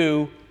he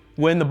do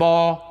when the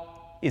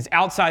ball is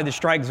outside the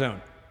strike zone?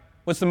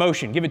 What's the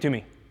motion? Give it to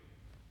me.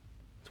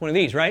 It's one of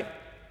these, right?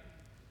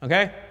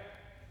 Okay?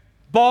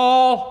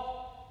 Ball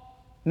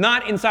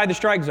not inside the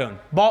strike zone.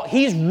 Ball,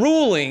 he's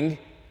ruling.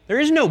 There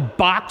is no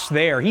box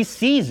there. He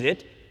sees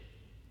it.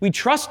 We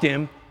trust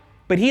him,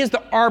 but he is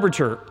the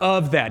arbiter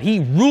of that. He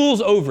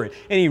rules over it,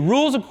 and he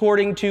rules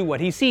according to what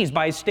he sees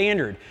by his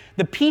standard.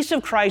 The peace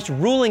of Christ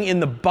ruling in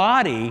the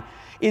body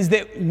is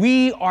that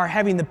we are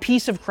having the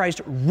peace of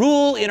Christ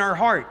rule in our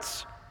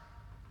hearts.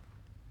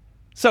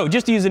 So,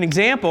 just to use an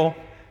example,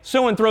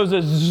 someone throws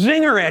a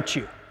zinger at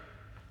you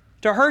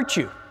to hurt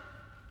you.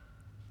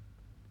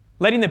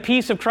 Letting the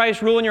peace of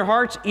Christ rule in your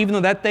hearts, even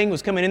though that thing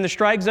was coming in the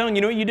strike zone,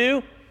 you know what you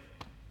do?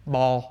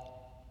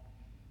 Ball.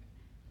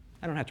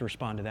 I don't have to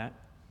respond to that.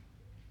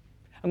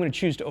 I'm going to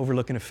choose to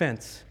overlook an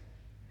offense.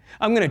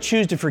 I'm going to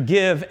choose to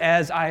forgive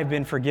as I have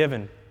been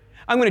forgiven.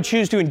 I'm going to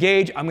choose to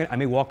engage. I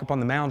may walk up on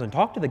the mound and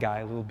talk to the guy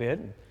a little bit.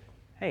 And,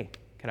 hey,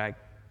 could I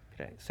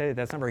say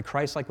that's not very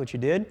Christ-like what you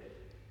did?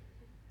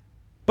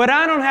 But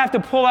I don't have to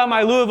pull out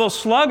my Louisville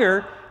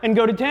Slugger and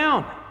go to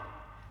town.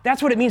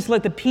 That's what it means to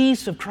let the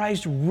peace of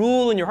Christ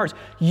rule in your hearts.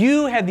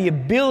 You have the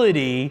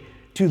ability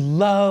to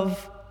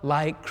love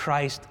like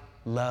Christ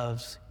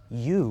loves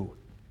you.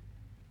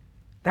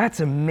 That's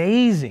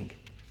amazing.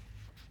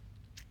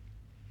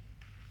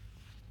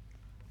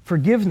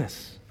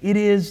 Forgiveness. It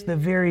is the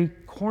very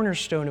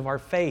cornerstone of our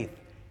faith.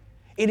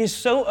 It is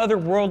so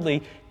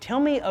otherworldly.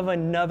 Tell me of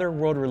another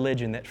world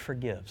religion that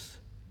forgives.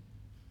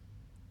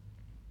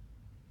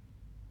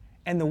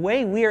 And the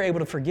way we are able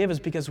to forgive is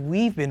because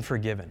we've been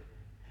forgiven.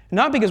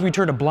 Not because we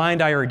turn a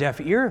blind eye or a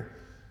deaf ear,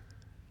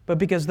 but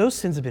because those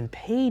sins have been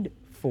paid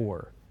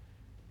for.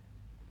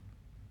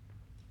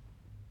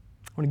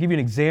 I want to give you an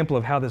example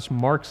of how this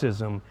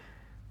Marxism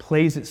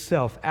plays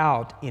itself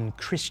out in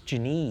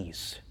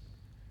Christianese.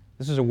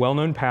 This is a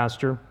well-known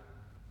pastor. I'm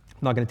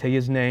not going to tell you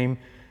his name,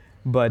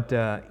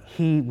 but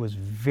he was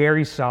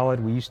very solid.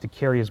 We used to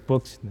carry his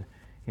books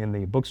in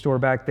the bookstore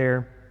back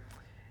there.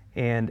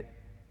 And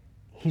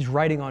he's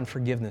writing on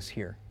forgiveness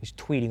here. He's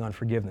tweeting on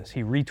forgiveness.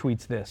 He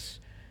retweets this.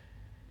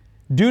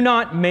 Do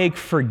not make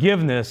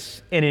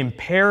forgiveness an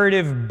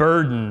imperative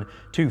burden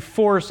to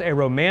force a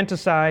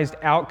romanticized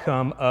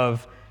outcome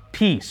of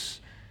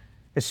peace,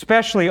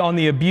 especially on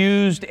the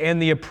abused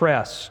and the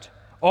oppressed.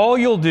 All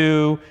you'll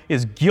do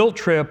is guilt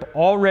trip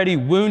already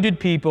wounded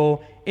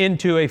people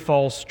into a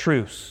false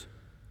truce.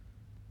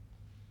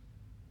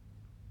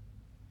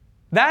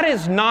 That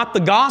is not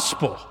the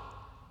gospel.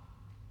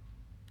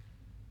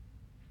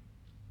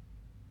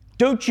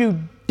 Don't you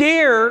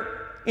dare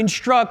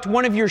instruct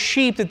one of your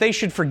sheep that they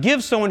should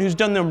forgive someone who's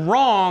done them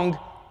wrong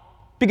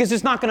because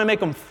it's not going to make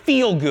them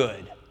feel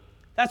good.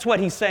 That's what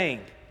he's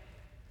saying.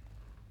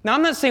 Now,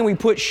 I'm not saying we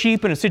put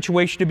sheep in a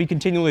situation to be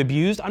continually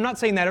abused. I'm not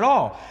saying that at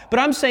all. But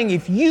I'm saying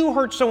if you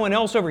hurt someone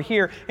else over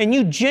here and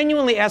you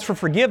genuinely ask for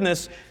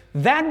forgiveness,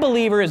 that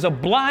believer is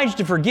obliged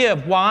to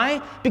forgive.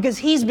 Why? Because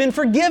he's been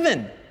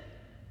forgiven.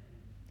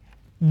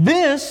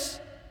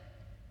 This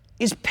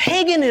is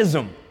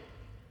paganism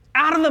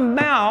out of the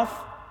mouth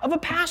of a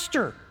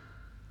pastor.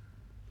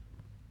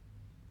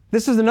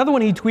 This is another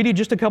one he tweeted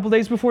just a couple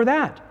days before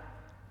that.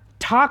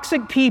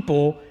 Toxic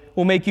people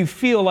will make you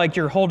feel like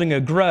you're holding a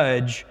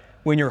grudge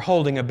when you're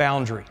holding a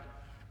boundary.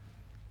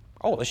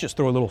 Oh, let's just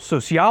throw a little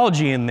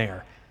sociology in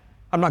there.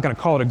 I'm not going to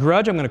call it a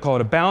grudge. I'm going to call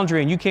it a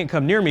boundary, and you can't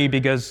come near me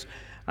because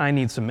I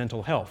need some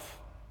mental health.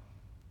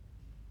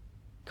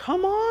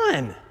 Come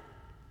on.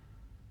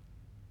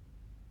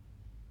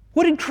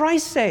 What did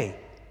Christ say?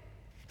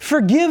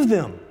 Forgive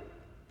them,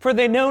 for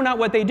they know not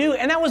what they do.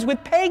 And that was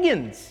with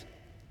pagans.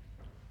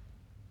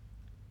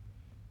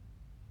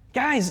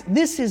 Guys,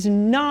 this is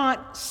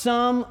not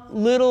some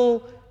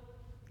little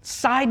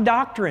side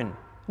doctrine,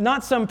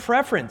 not some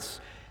preference.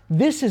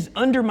 This is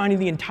undermining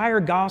the entire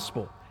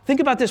gospel.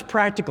 Think about this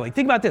practically.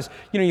 Think about this.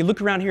 You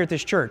look around here at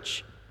this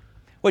church.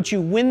 What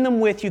you win them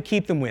with, you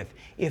keep them with.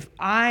 If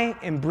I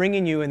am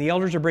bringing you, and the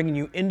elders are bringing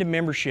you into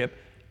membership,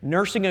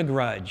 nursing a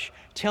grudge,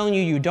 telling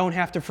you don't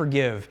have to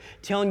forgive,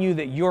 telling you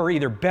that you're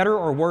either better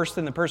or worse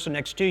than the person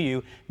next to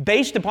you,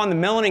 based upon the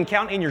melanin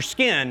count in your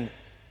skin,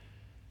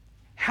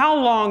 how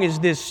long is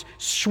this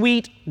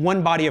sweet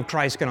one body of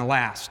Christ going to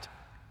last?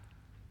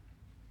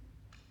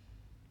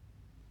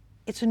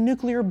 It's a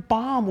nuclear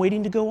bomb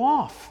waiting to go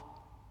off.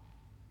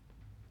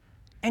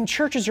 And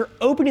churches are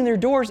opening their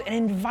doors and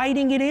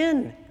inviting it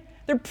in.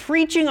 They're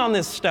preaching on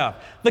this stuff.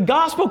 The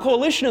Gospel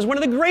Coalition is one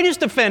of the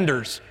greatest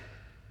offenders.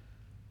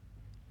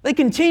 They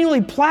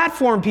continually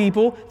platform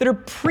people that are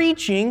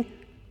preaching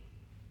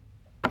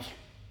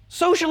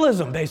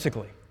socialism,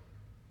 basically.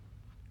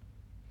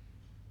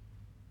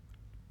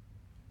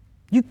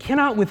 You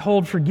cannot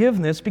withhold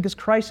forgiveness because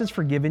Christ has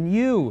forgiven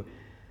you.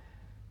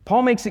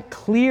 Paul makes it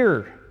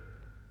clear.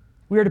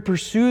 We are to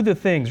pursue the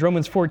things,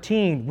 Romans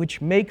 14,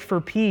 which make for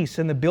peace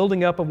and the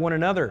building up of one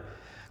another.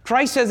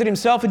 Christ says it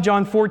himself in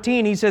John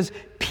 14. He says,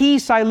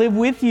 "Peace I live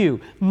with you.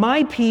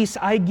 My peace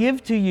I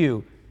give to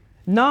you.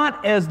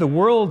 Not as the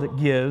world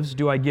gives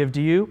do I give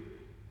to you.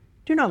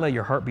 Do not let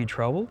your heart be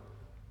troubled,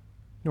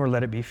 nor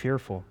let it be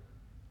fearful."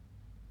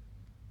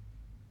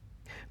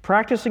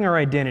 Practicing our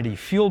identity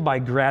fueled by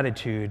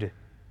gratitude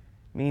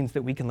means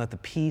that we can let the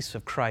peace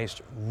of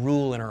Christ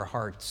rule in our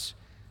hearts.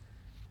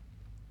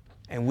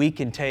 And we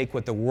can take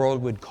what the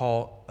world would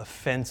call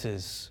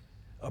offenses,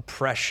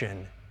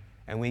 oppression,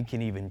 and we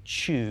can even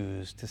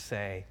choose to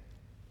say,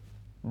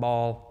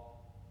 "Ball,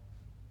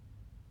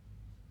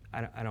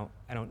 I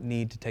don't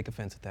need to take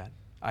offense at that.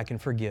 I can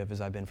forgive as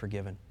I've been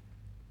forgiven."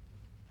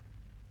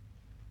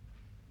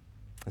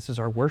 This is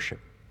our worship.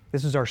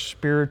 This is our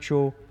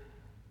spiritual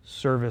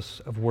service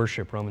of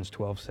worship, Romans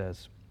 12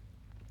 says.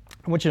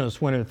 I want you to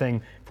notice one other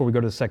thing before we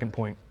go to the second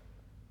point.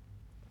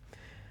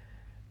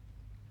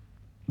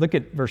 Look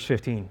at verse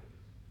 15.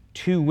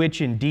 "To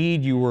which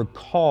indeed you were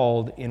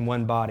called in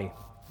one body."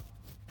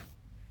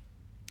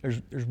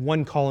 There's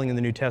one calling in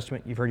the New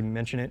Testament. You've heard me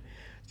mention it.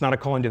 It's not a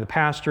calling to the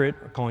pastorate,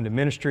 or a calling to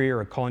ministry,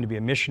 or a calling to be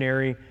a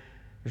missionary.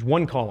 There's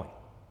one calling.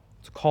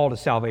 It's a call to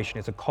salvation.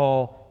 It's a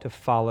call to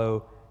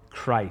follow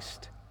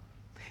Christ.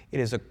 It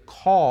is a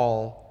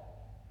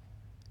call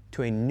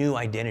to a new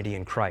identity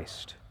in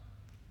Christ.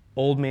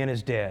 Old man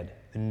is dead.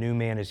 The new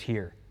man is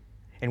here.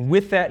 And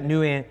with that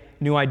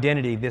new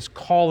identity, this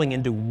calling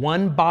into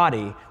one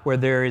body where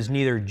there is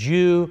neither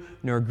Jew,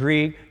 nor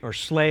Greek, nor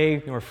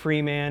slave, nor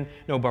free man,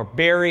 no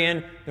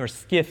barbarian, nor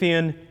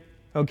Scythian,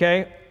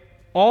 okay?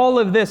 All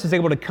of this is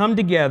able to come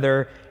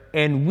together,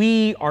 and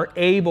we are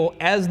able,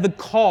 as the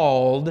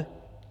called,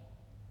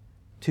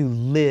 to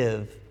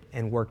live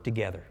and work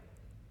together.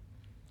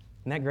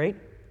 Isn't that great?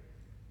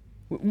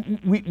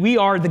 We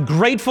are the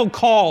grateful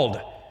called.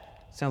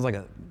 Sounds like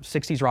a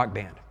 60s rock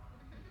band.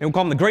 And we'll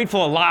call them the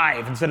Grateful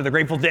Alive instead of the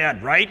Grateful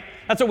Dead, right?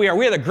 That's what we are.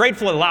 We are the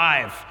Grateful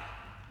Alive.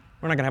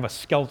 We're not going to have a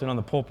skeleton on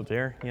the pulpit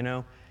there,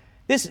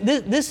 This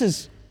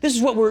is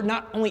what we're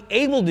not only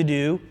able to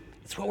do,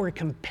 it's what we're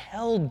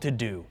compelled to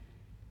do.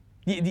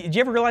 Did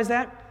you ever realize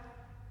that?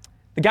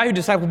 The guy who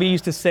discipled me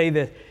used to say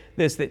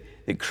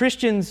that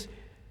Christians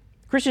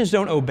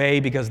don't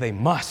obey because they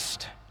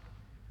must,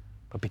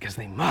 but because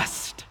they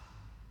must.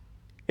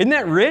 Isn't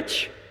that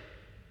rich?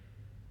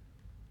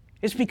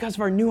 It's because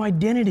of our new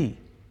identity.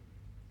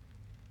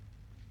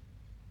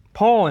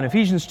 Paul in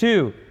Ephesians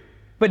 2,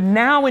 "But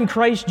now in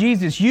Christ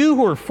Jesus, you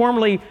who were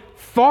formerly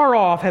far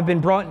off have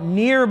been brought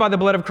near by the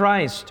blood of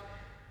Christ.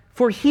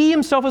 For he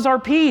himself is our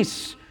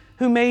peace,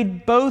 who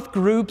made both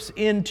groups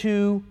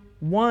into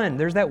one."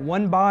 There's that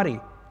one body.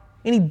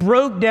 "And he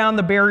broke down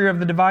the barrier of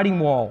the dividing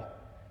wall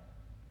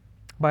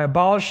by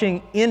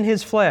abolishing in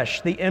his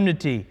flesh the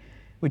enmity,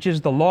 which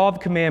is the law of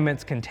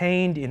commandments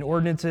contained in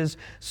ordinances,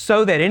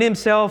 so that in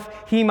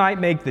himself he might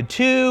make the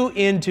two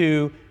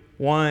into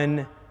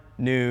one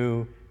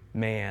new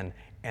man."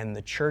 And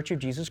the Church of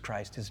Jesus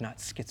Christ is not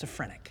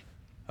schizophrenic,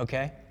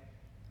 okay?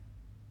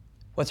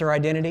 What's our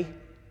identity?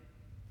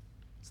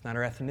 It's not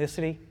our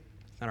ethnicity.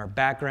 It's not our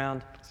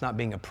background. It's not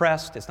being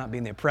oppressed. It's not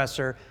being the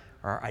oppressor.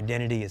 Our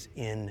identity is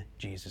in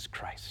Jesus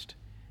Christ.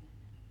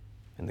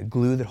 And the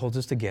glue that holds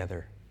us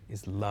together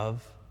is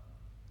love.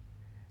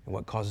 And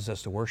what causes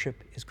us to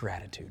worship is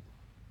gratitude.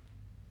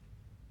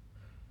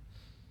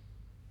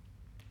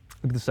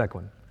 Look at the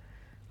second one.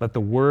 "Let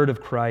the word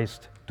of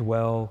Christ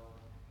dwell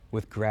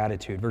with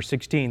gratitude." Verse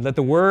 16, "Let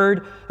the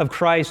word of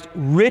Christ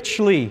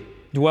richly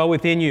dwell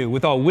within you,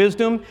 with all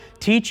wisdom,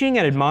 teaching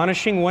and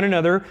admonishing one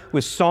another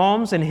with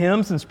psalms and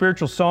hymns and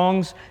spiritual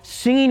songs,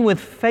 singing with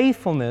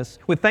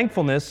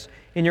thankfulness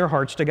in your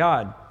hearts to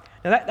God."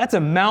 Now that's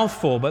a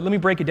mouthful, but let me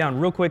break it down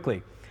real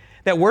quickly.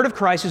 That word of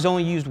Christ is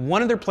only used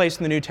one other place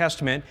in the New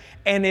Testament,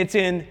 and it's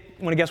in,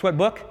 want to guess what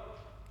book?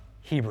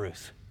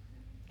 Hebrews.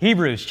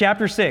 Hebrews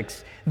chapter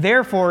 6.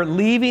 Therefore,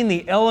 leaving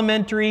the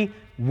elementary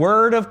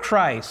word of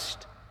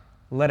Christ,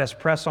 let us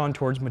press on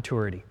towards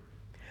maturity.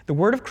 The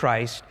word of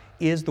Christ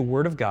is the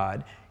word of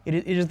God.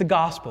 It is the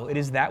gospel. It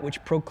is that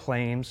which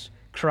proclaims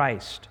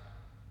Christ.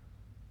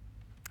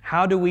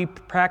 How do we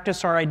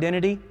practice our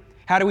identity?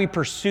 How do we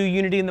pursue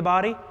unity in the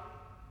body?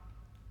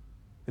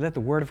 We let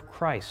the word of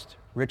Christ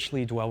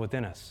richly dwell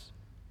within us.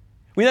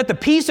 We let the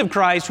peace of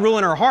Christ rule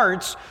in our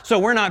hearts, so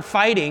we're not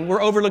fighting,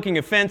 we're overlooking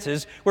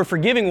offenses, we're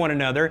forgiving one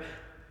another.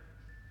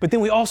 But then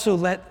we also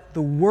let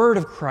the word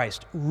of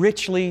Christ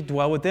richly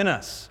dwell within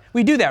us.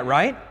 We do that,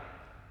 right?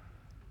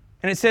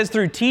 And it says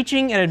through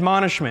teaching and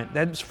admonishment,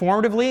 that's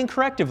formatively and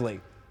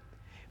correctively.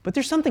 But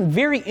there's something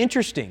very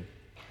interesting.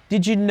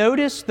 Did you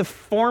notice the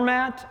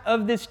format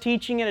of this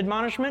teaching and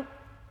admonishment?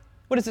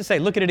 What does it say?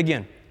 Look at it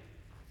again.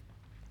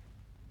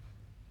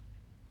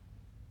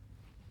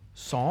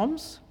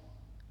 Psalms?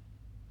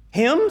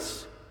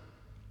 Hymns?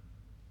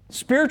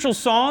 Spiritual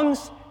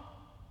songs?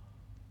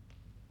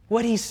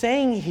 What he's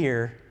saying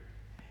here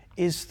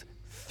is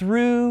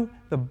through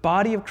the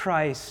body of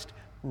Christ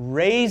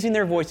raising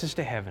their voices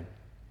to heaven,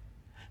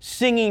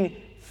 singing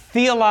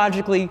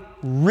theologically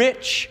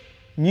rich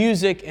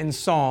music and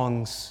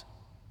songs,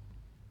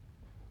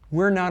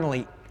 we're not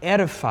only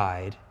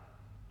edified,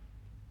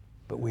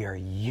 but we are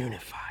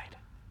unified.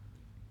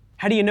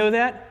 How do you know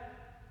that?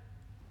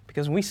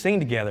 Because when we sing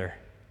together,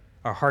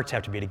 our hearts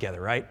have to be together,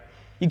 right?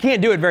 You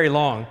can't do it very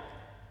long.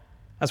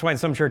 That's why in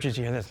some churches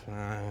you hear this.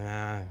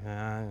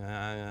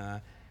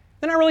 They're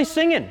not really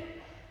singing.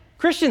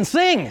 Christians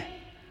sing.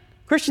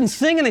 Christians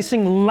sing and they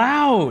sing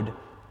loud.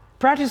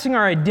 Practicing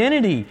our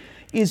identity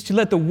is to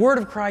let the word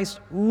of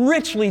Christ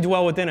richly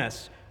dwell within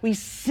us. We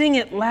sing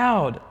it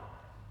loud.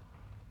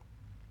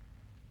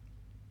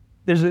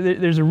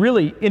 There's a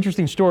really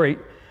interesting story.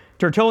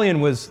 Tertullian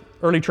was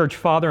early church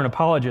father and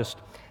apologist,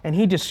 and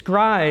he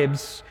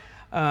describes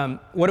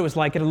what it was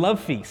like at a love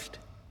feast.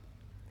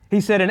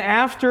 He said, and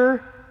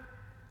after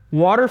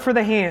water for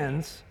the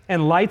hands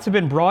and lights have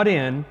been brought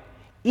in,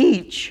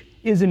 each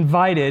is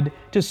invited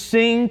to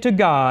sing to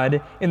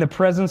God in the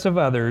presence of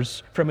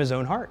others from his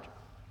own heart.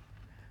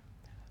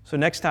 So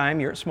next time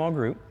you're at small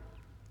group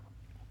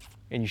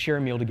and you share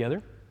a meal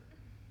together,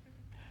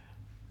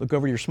 look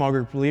over to your small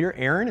group leader,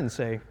 Aaron, and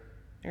say,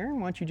 Aaron,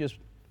 why don't you just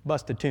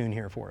bust a tune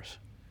here for us?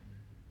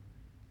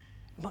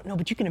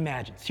 But you can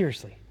imagine,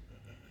 seriously,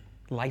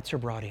 lights are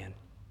brought in.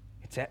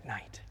 It's at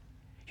night.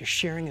 You're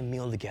sharing a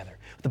meal together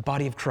with the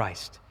body of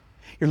Christ.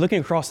 You're looking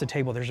across the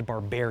table, there's a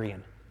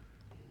barbarian.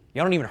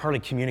 Y'all don't even hardly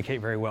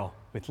communicate very well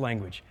with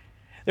language.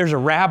 There's a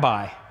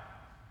rabbi.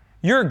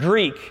 You're a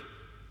Greek.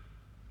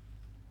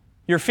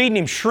 You're feeding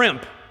him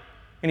shrimp,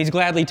 and he's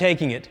gladly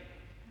taking it.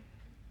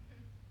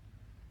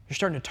 You're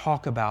starting to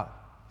talk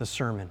about the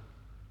sermon.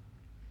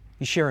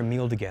 You share a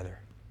meal together,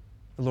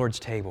 the Lord's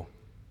table.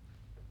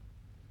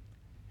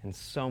 And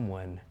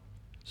someone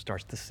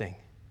starts to sing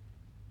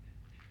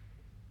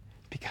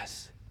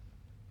because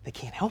they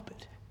can't help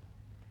it.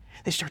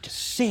 They start to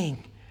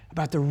sing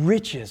about the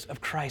riches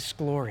of Christ's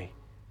glory,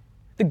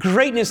 the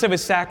greatness of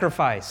his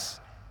sacrifice.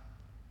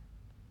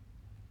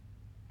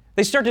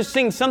 They start to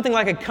sing something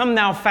like a "Come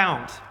Thou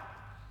Fount,"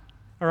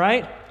 all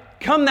right?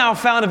 "Come Thou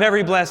Fount of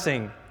every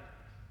blessing."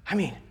 I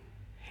mean,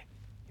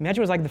 imagine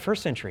it was like the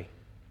first century.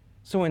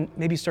 Someone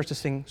maybe starts to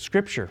sing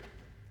scripture,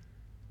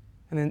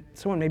 and then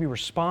someone maybe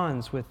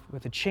responds with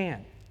a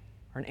chant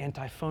or an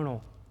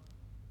antiphonal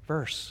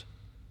verse,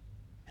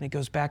 and it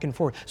goes back and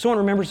forth. Someone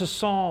remembers a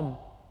psalm.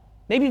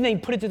 Maybe they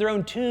put it to their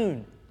own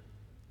tune.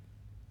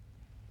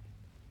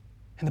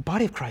 And the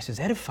body of Christ is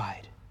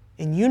edified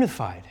and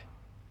unified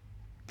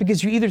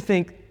because you either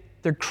think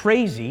they're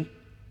crazy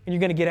and you're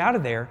going to get out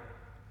of there,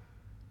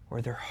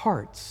 or their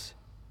hearts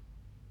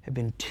have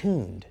been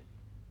tuned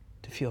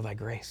to feel thy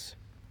grace.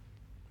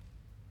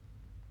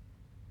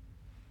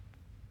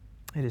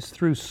 It is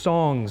through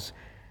songs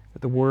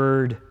that the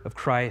word of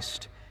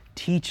Christ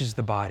teaches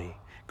the body,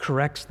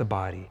 corrects the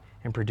body,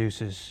 and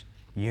produces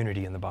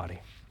unity in the body.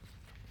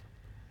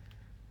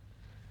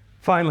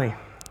 Finally,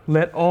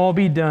 let all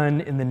be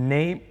done in the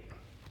name,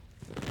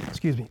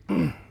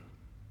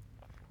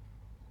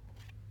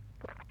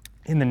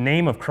 in the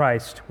name of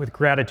Christ with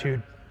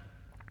gratitude.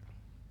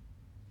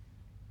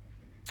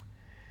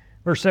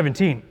 Verse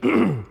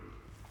 17,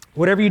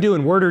 whatever you do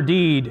in word or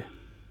deed,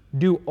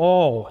 do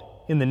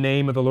all in the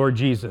name of the Lord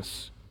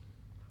Jesus,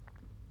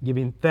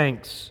 giving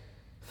thanks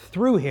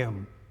through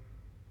him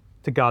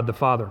to God the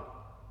Father.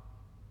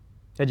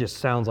 That just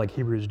sounds like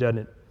Hebrews, doesn't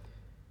it?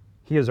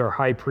 He is our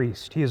high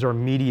priest. He is our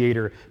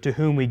mediator to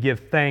whom we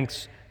give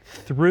thanks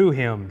through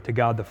him to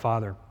God the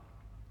Father.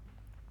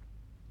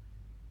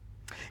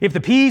 If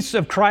the peace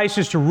of Christ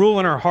is to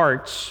rule in our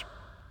hearts,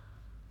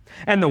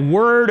 and the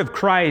word of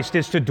Christ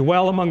is to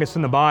dwell among us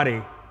in the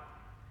body,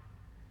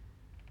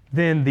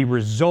 then the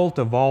result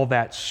of all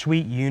that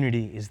sweet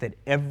unity is that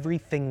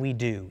everything we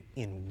do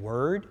in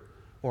word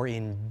or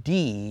in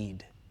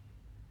deed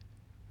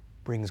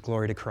brings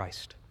glory to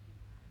Christ.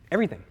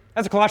 Everything.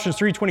 That's Colossians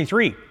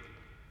 3:23.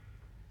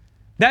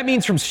 That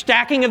means from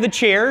stacking of the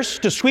chairs,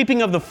 to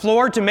sweeping of the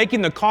floor, to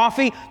making the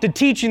coffee, to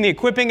teaching the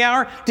equipping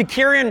hour, to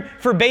caring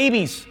for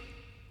babies,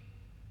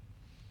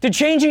 to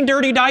changing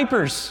dirty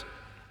diapers,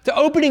 to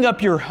opening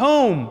up your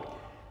home,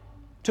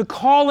 to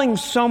calling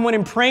someone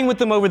and praying with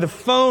them over the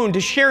phone, to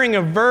sharing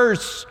a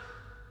verse,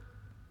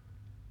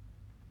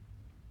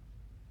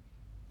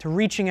 to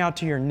reaching out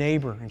to your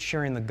neighbor and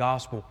sharing the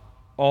gospel.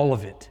 All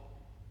of it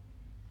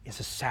is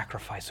a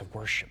sacrifice of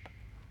worship.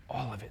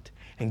 All of it.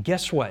 And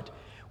guess what?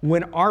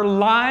 When our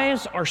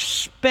lives are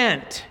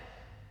spent,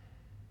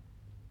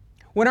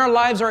 when our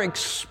lives are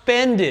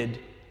expended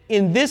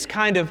in this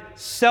kind of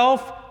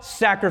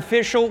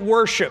self-sacrificial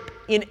worship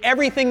in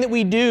everything that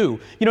we do,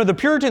 the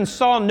Puritans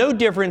saw no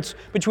difference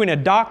between a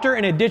doctor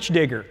and a ditch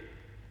digger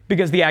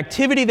because the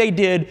activity they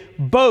did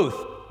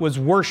both was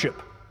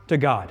worship to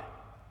God.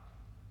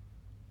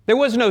 There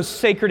was no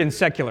sacred and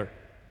secular.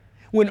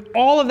 When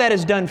all of that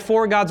is done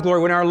for God's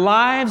glory, when our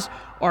lives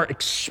are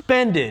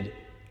expended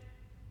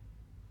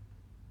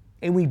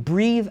and we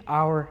breathe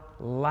our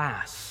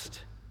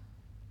last,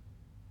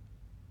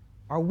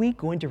 are we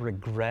going to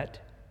regret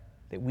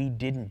that we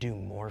didn't do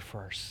more for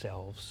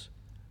ourselves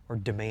or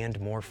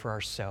demand more for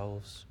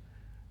ourselves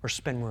or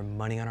spend more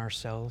money on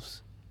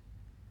ourselves?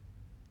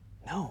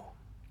 No,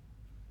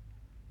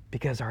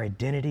 because our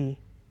identity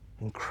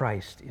in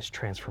Christ is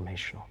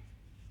transformational.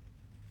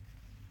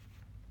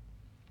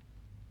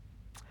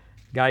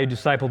 A guy who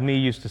discipled me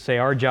used to say,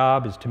 our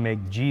job is to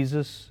make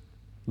Jesus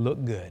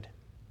look good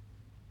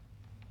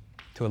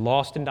to a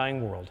lost and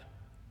dying world,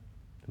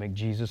 to make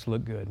Jesus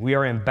look good. We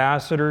are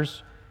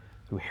ambassadors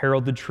who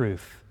herald the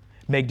truth,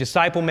 make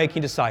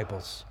disciple-making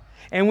disciples.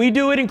 And we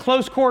do it in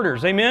close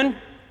quarters, amen?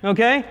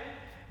 Okay?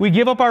 We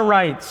give up our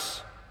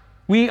rights.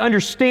 We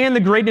understand the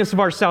greatness of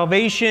our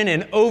salvation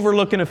and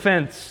overlook an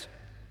offense.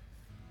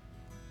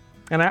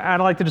 And I'd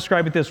like to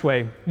describe it this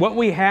way. What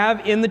we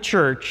have in the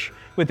church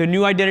with a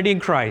new identity in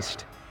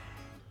Christ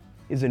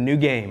is a new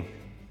game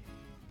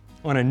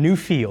on a new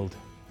field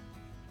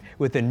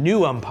with a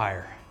new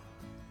umpire,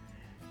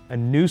 a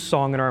new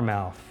song in our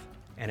mouth,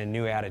 and a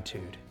new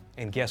attitude.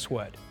 And guess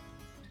what?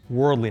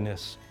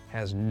 Worldliness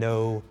has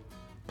no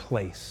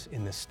place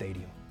in this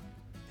stadium.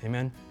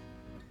 Amen?